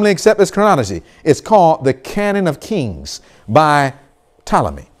we commonly accept as chronology. It's called the Canon of Kings by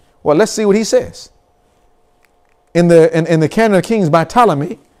Ptolemy. Well, let's see what he says. In the Canon of Kings by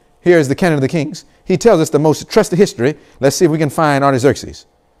Ptolemy, here's the Canon of the Kings. He tells us the most trusted history. Let's see if we can find Artaxerxes.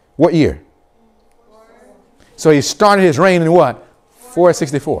 What year? So he started his reign in what?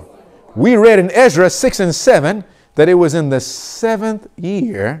 464. We read in Ezra 6 and 7 that it was in the 7th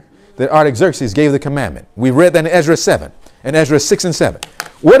year that Artaxerxes gave the commandment. We read that in Ezra 7 and Ezra 6 and 7.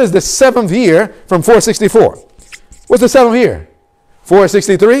 What is the 7th year from 464? What's the 7th year?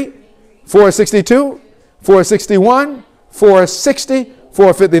 463, 462, 461, 460,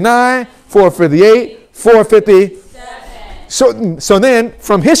 459, 458, 450. So then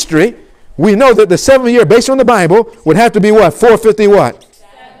from history, we know that the 7th year based on the Bible would have to be what? 450 what?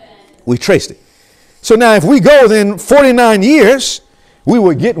 We traced it. So now if we go then 49 years, we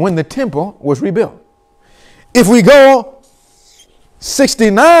would get when the temple was rebuilt. If we go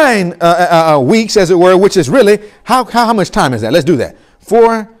 69 weeks, as it were, which is really, how much time is that? Let's do that.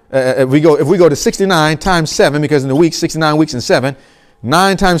 If we go to 69 times 7, because in the week, 69 weeks and 7,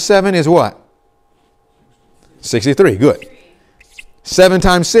 9 times 7 is what? 63. Good. 7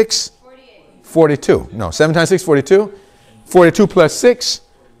 times 6? 42. No, 7 times 6, 42. 42 plus 6,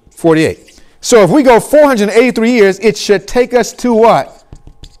 48. So if we go 483 years, it should take us to what?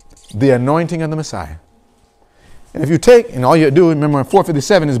 The anointing of the Messiah. And if you take, and all you do, remember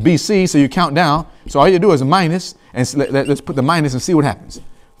 457 is BC, so you count down. So all you do is a minus, and let's put the minus and see what happens.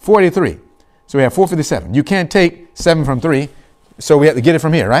 43. So we have 457. You can't take 7 from 3, so we have to get it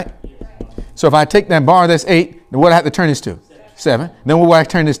from here, right? So if I take that bar, that's 8, then what do I have to turn this to? 7. Then what do I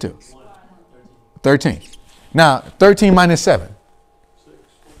turn this to? 13. Now, 13 minus 7.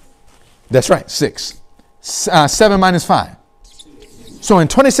 That's right, 6. 7 minus 5. So in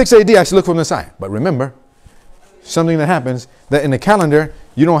 26 AD, I should look for the Messiah. But remember, something that happens, that in the calendar,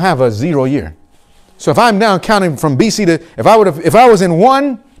 you don't have a 0 year. So if I'm now counting from BC to, if I was in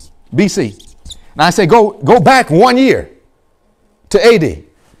 1 BC, and I say go back 1 year to AD,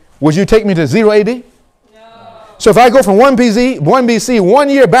 would you take me to 0 AD? No. So if I go from 1 BC, 1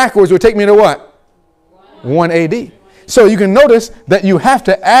 year backwards would take me to what? 1 AD. So you can notice that you have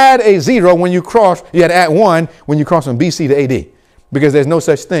to add a 0 when you cross, you had to add 1 when you cross from BC to AD. Because there's no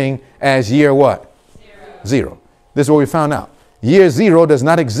such thing as year what? 0. This is what we found out. Year 0 does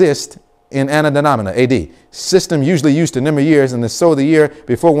not exist in Anno Domini, AD. System usually used to number years, and so the year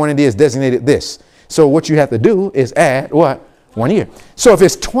before 1 AD is designated this. So what you have to do is add what? 1 year. So if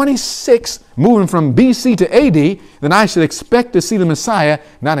it's 26 moving from BC to AD, then I should expect to see the Messiah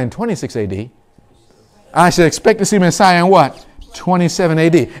not in 26 AD. I should expect to see the Messiah in what? 27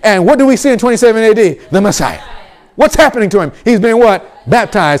 AD. And what do we see in 27 AD? The Messiah. What's happening to him? He's been what?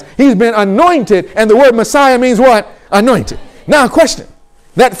 Baptized. He's been anointed. And the word Messiah means what? Anointed. Now a question.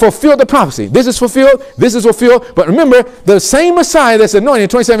 That fulfilled the prophecy. This is fulfilled. This is fulfilled. But remember, the same Messiah that's anointed in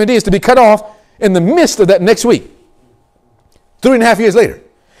 27 AD is to be cut off in the midst of that next week. 3.5 years later.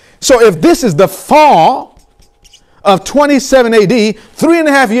 So if this is the fall of 27 AD,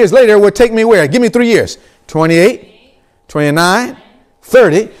 3.5 years later would take me where? Give me 3 years. 28, 29,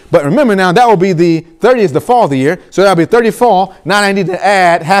 30. But remember now, that will be the 30 is the fall of the year. So that'll be 30 fall. Now I need to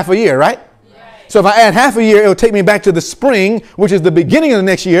add half a year, right? So if I add half a year, it will take me back to the spring, which is the beginning of the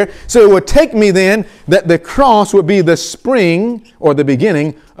next year. So it would take me then that the cross would be the spring or the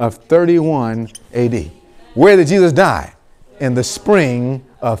beginning of 31 AD. Where did Jesus die? In the spring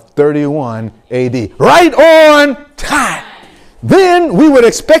of 31 AD. Right on time. then we would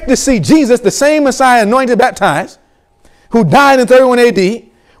expect to see Jesus, the same Messiah, anointed, baptized, who died in 31 AD.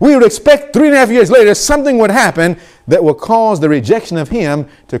 We would expect 3.5 years later something would happen that will cause the rejection of him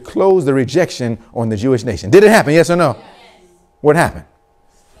to close the rejection on the Jewish nation. Did it happen? Yes or no? Yes. What happened?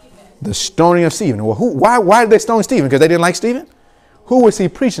 Stephen. The stoning of Stephen. Well, why did they stone Stephen? Because they didn't like Stephen? Who was he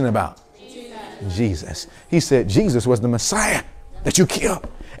preaching about? Jesus. He said Jesus was the Messiah that you killed.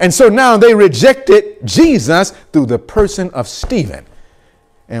 And so now they rejected Jesus through the person of Stephen.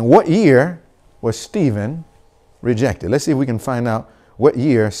 And what year was Stephen rejected? Let's see if we can find out what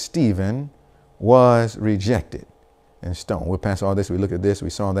year Stephen was rejected and stoned. We'll pass all this. We looked at this. We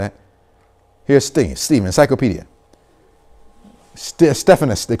saw that. Here's Stephen, encyclopedia.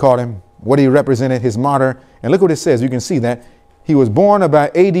 Stephanus, they called him. What he represented, his martyr. And look what it says. You can see that. He was born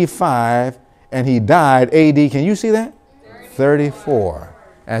about AD 5 and he died AD, can you see that? 34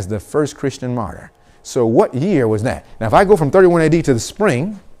 as the first Christian martyr. So what year was that? Now, if I go from 31 AD to the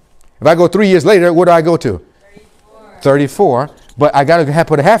spring, if I go 3 years later, what do I go to? 34. But I got to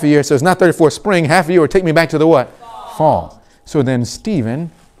put a half a year, so it's not 34 spring. Half a year would take me back to the what? Fall. So then Stephen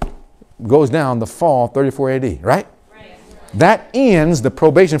goes down the fall 34 AD, right? That ends the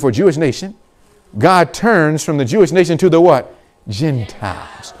probation for Jewish nation. God turns from the Jewish nation to the what?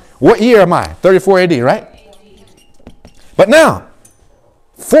 Gentiles. What year am I? 34 AD, right? But now,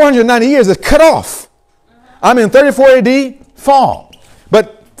 490 years is cut off. I'm in 34 AD, fall.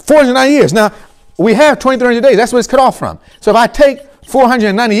 But 490 years. Now, we have 2300 days. That's what it's cut off from. So if I take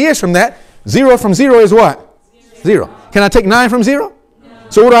 490 years from that, 0 from 0 is what? 0. Can I take 9 from 0? No.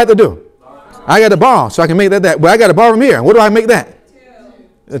 So what do I have to do? I got to borrow so I can make that. But I got to borrow from here. What do I make that?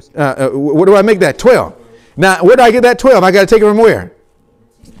 What do I make that? 12. Now, where do I get that 12? I got to take it from where?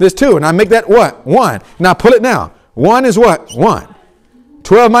 There's 2. And I make that what? 1. Now pull it down. 1 is what? 1.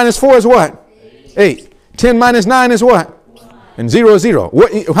 12 minus 4 is what? 8. 10 minus 9 is what? And 0 is 0.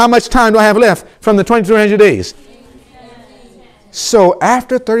 How much time do I have left from the 2200 days? So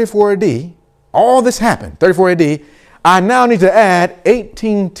after 34 AD, all this happened, 34 AD, I now need to add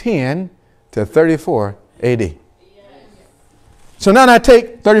 1810 to 34 AD. So now I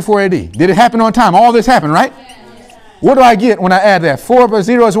take 34 AD. Did it happen on time? All this happened, right? What do I get when I add that? 4 plus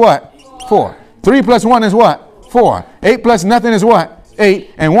 0 is what? 4. 3 plus 1 is what? 4. 8 plus nothing is what?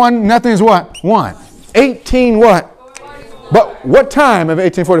 8. And 1 nothing is what? 1. 18 what? But what time of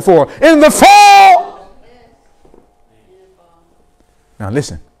 1844? In the fall! Now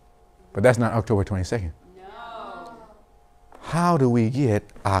listen, but that's not October 22nd. No. How do we get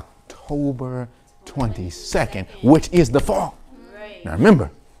October 22nd, which is the fall? Right. Now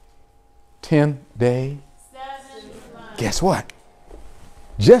remember, 10th day. Guess what?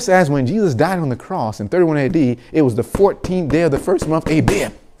 Just as when Jesus died on the cross in 31 AD, it was the 14th day of the first month,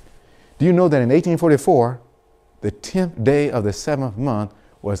 Abib. Do you know that in 1844, the 10th day of the 7th month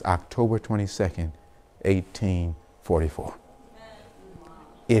was October 22nd, 1844.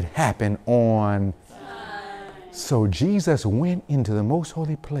 It happened on time. So Jesus went into the most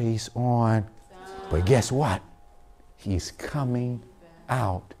holy place on time. But guess what? He's coming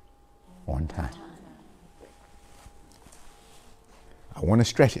out on time. I want to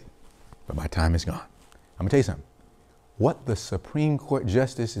stretch it, but my time is gone. I'm going to tell you something. What the Supreme Court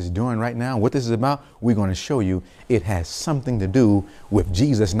Justice is doing right now, what this is about, we're going to show you it has something to do with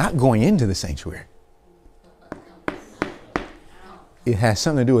Jesus not going into the sanctuary. It has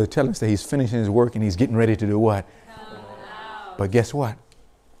something to do with telling us that he's finishing his work and he's getting ready to do what? But guess what?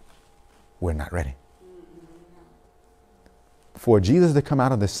 We're not ready. For Jesus to come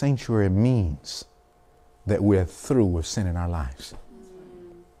out of the sanctuary means that we're through with sin in our lives.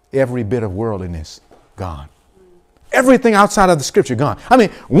 Every bit of worldliness gone. Everything outside of the scripture gone. I mean,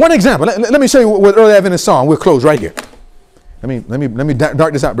 one example. Let me show you what early Adventist song. We'll close right here. Let me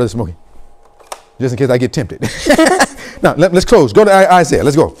dart this out, Brother Smokey, just in case I get tempted. Now let's close. Go to Isaiah.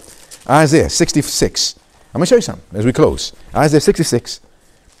 Let's go. Isaiah 66. I'm going to show you something as we close. Isaiah 66.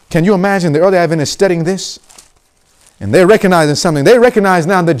 Can you imagine the early Adventists studying this? And they're recognizing something. They recognize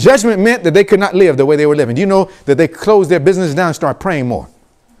now the judgment meant that they could not live the way they were living. Do you know that they closed their business down and start praying more?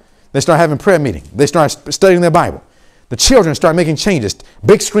 They start having prayer meetings. They start studying their Bible. The children start making changes.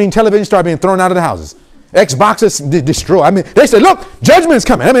 Big screen television start being thrown out of the houses. Xboxes destroyed. I mean, they said, look, judgment's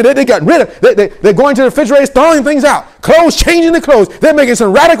coming. I mean, they got rid of, they're going to the refrigerators, throwing things out. Clothes, changing the clothes. They're making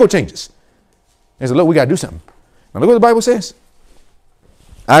some radical changes. They said, look, we got to do something. Now look what the Bible says.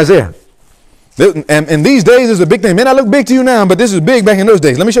 Isaiah. And these days is a big thing. May not look big to you now, but this is big back in those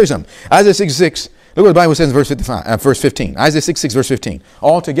days. Let me show you something. Isaiah 66. Look what the Bible says in verse 15. Isaiah 66, verse 15.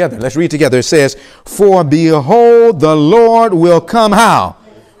 All together. Let's read together. It says, for behold, the Lord will come how?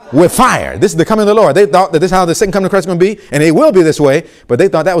 with fire. This is the coming of the Lord. They thought that this is how the second coming of Christ is going to be, and it will be this way, but they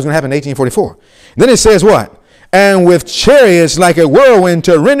thought that was going to happen in 1844. Then it says what? And with chariots like a whirlwind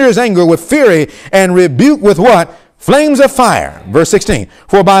to render his anger with fury, and rebuke with what? Flames of fire. Verse 16.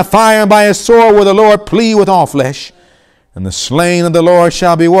 For by fire and by his sword will the Lord plead with all flesh, and the slain of the Lord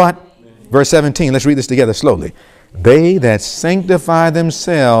shall be what? Verse 17. Let's read this together slowly. They that sanctify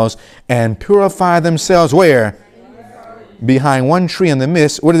themselves and purify themselves where? Behind one tree in the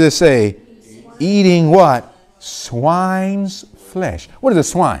midst. What does it say? Eating what? Swine's flesh. What is a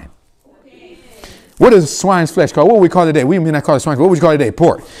swine? What is swine's flesh called? What would we call it today? We may not call it swine. What would you call it today?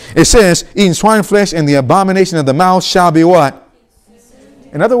 Pork. It says, eating swine flesh, and the abomination of the mouth shall be what?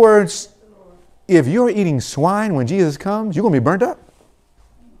 In other words, if you're eating swine when Jesus comes, you're going to be burnt up.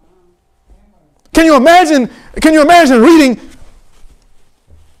 Can you imagine reading,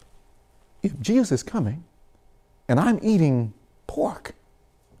 if Jesus is coming and I'm eating pork,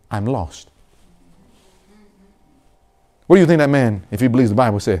 I'm lost. What do you think that man, if he believes the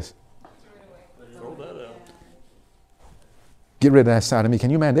Bible, says? Get rid of that side of me. Can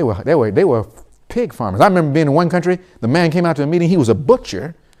you imagine? They were pig farmers. I remember being in one country. The man came out to a meeting. He was a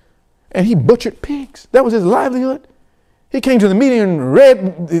butcher, and he butchered pigs. That was his livelihood. He came to the meeting and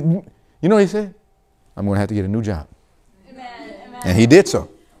read. You know what he said? I'm going to have to get a new job. Amen. And he did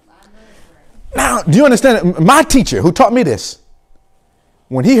so. Now, do you understand? My teacher, who taught me this,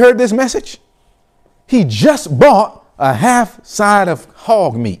 when he heard this message, he just bought a half side of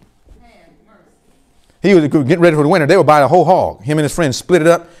hog meat. He was getting ready for the winter. They would buy the whole hog. Him and his friends split it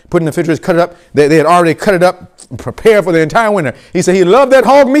up, put it in the refrigerator, cut it up. They had already cut it up, prepared for the entire winter. He said he loved that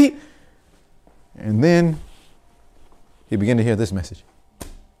hog meat. And then he began to hear this message.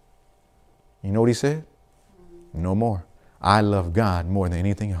 You know what he said? No more. I love God more than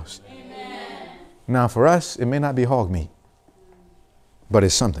anything else. Amen. Now for us, it may not be hog meat, but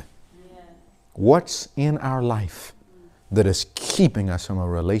it's something. Yeah. What's in our life that is keeping us from a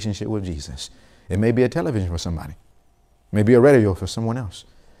relationship with Jesus? It may be a television for somebody. It may be a radio for someone else.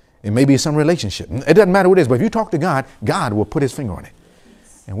 It may be some relationship. It doesn't matter what it is, but if you talk to God, God will put his finger on it.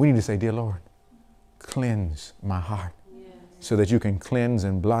 And we need to say, dear Lord, cleanse my heart so that you can cleanse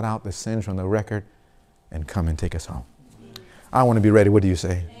and blot out the sins from the record and come and take us home. I want to be ready. What do you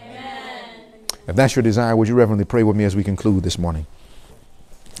say? Amen. If that's your desire, would you reverently pray with me as we conclude this morning?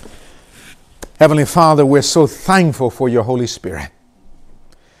 Heavenly Father, we're so thankful for your Holy Spirit.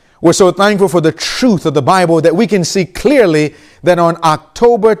 We're so thankful for the truth of the Bible that we can see clearly that on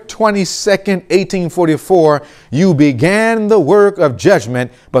October 22nd, 1844, you began the work of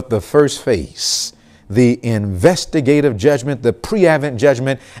judgment, but the first phase, the investigative judgment, the pre-advent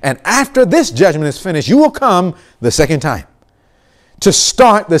judgment. And after this judgment is finished, you will come the second time to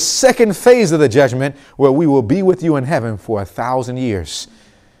start the second phase of the judgment, where we will be with you in heaven for 1,000 years,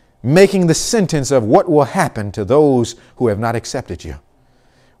 making the sentence of what will happen to those who have not accepted you.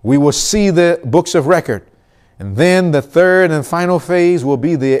 We will see the books of record. And then the third and final phase will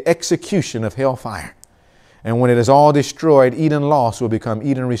be the execution of hellfire. And when it is all destroyed, Eden lost will become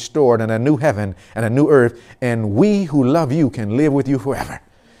Eden restored, and a new heaven and a new earth. And we who love you can live with you forever.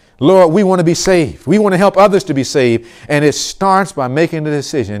 Lord, we want to be saved. We want to help others to be saved. And it starts by making the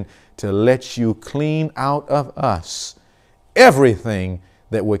decision to let you clean out of us everything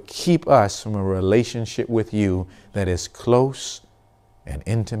that would keep us from a relationship with you that is close and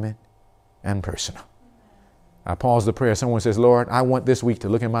intimate and personal. I pause the prayer. Someone says, Lord, I want this week to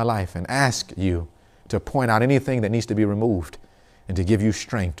look in my life and ask you to point out anything that needs to be removed and to give you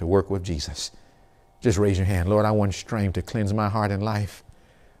strength to work with Jesus. Just raise your hand. Lord, I want strength to cleanse my heart and life.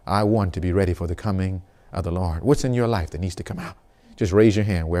 I want to be ready for the coming of the Lord. What's in your life that needs to come out? Just raise your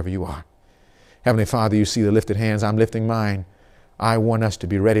hand wherever you are. Heavenly Father, you see the lifted hands. I'm lifting mine. I want us to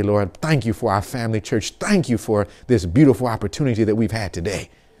be ready, Lord. Thank you for our family church. Thank you for this beautiful opportunity that we've had today.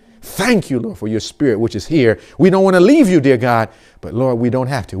 Thank you, Lord, for your Spirit, which is here. We don't want to leave you, dear God, but Lord, we don't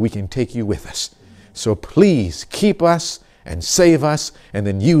have to. We can take you with us. So please keep us and save us, and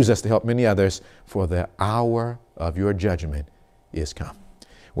then use us to help many others, for the hour of your judgment is come.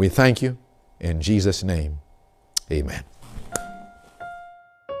 We thank you in Jesus' name. Amen.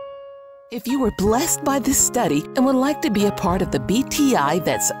 If you were blessed by this study and would like to be a part of the BTI,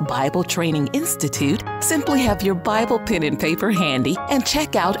 that's Bible Training Institute, simply have your Bible pen and paper handy and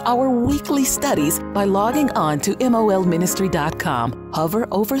check out our weekly studies by logging on to molministry.com. Hover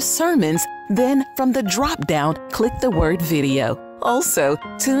over Sermons, then from the drop-down, click the word Video. Also,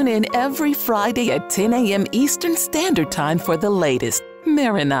 tune in every Friday at 10 a.m. Eastern Standard Time for the latest.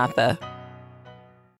 Maranatha.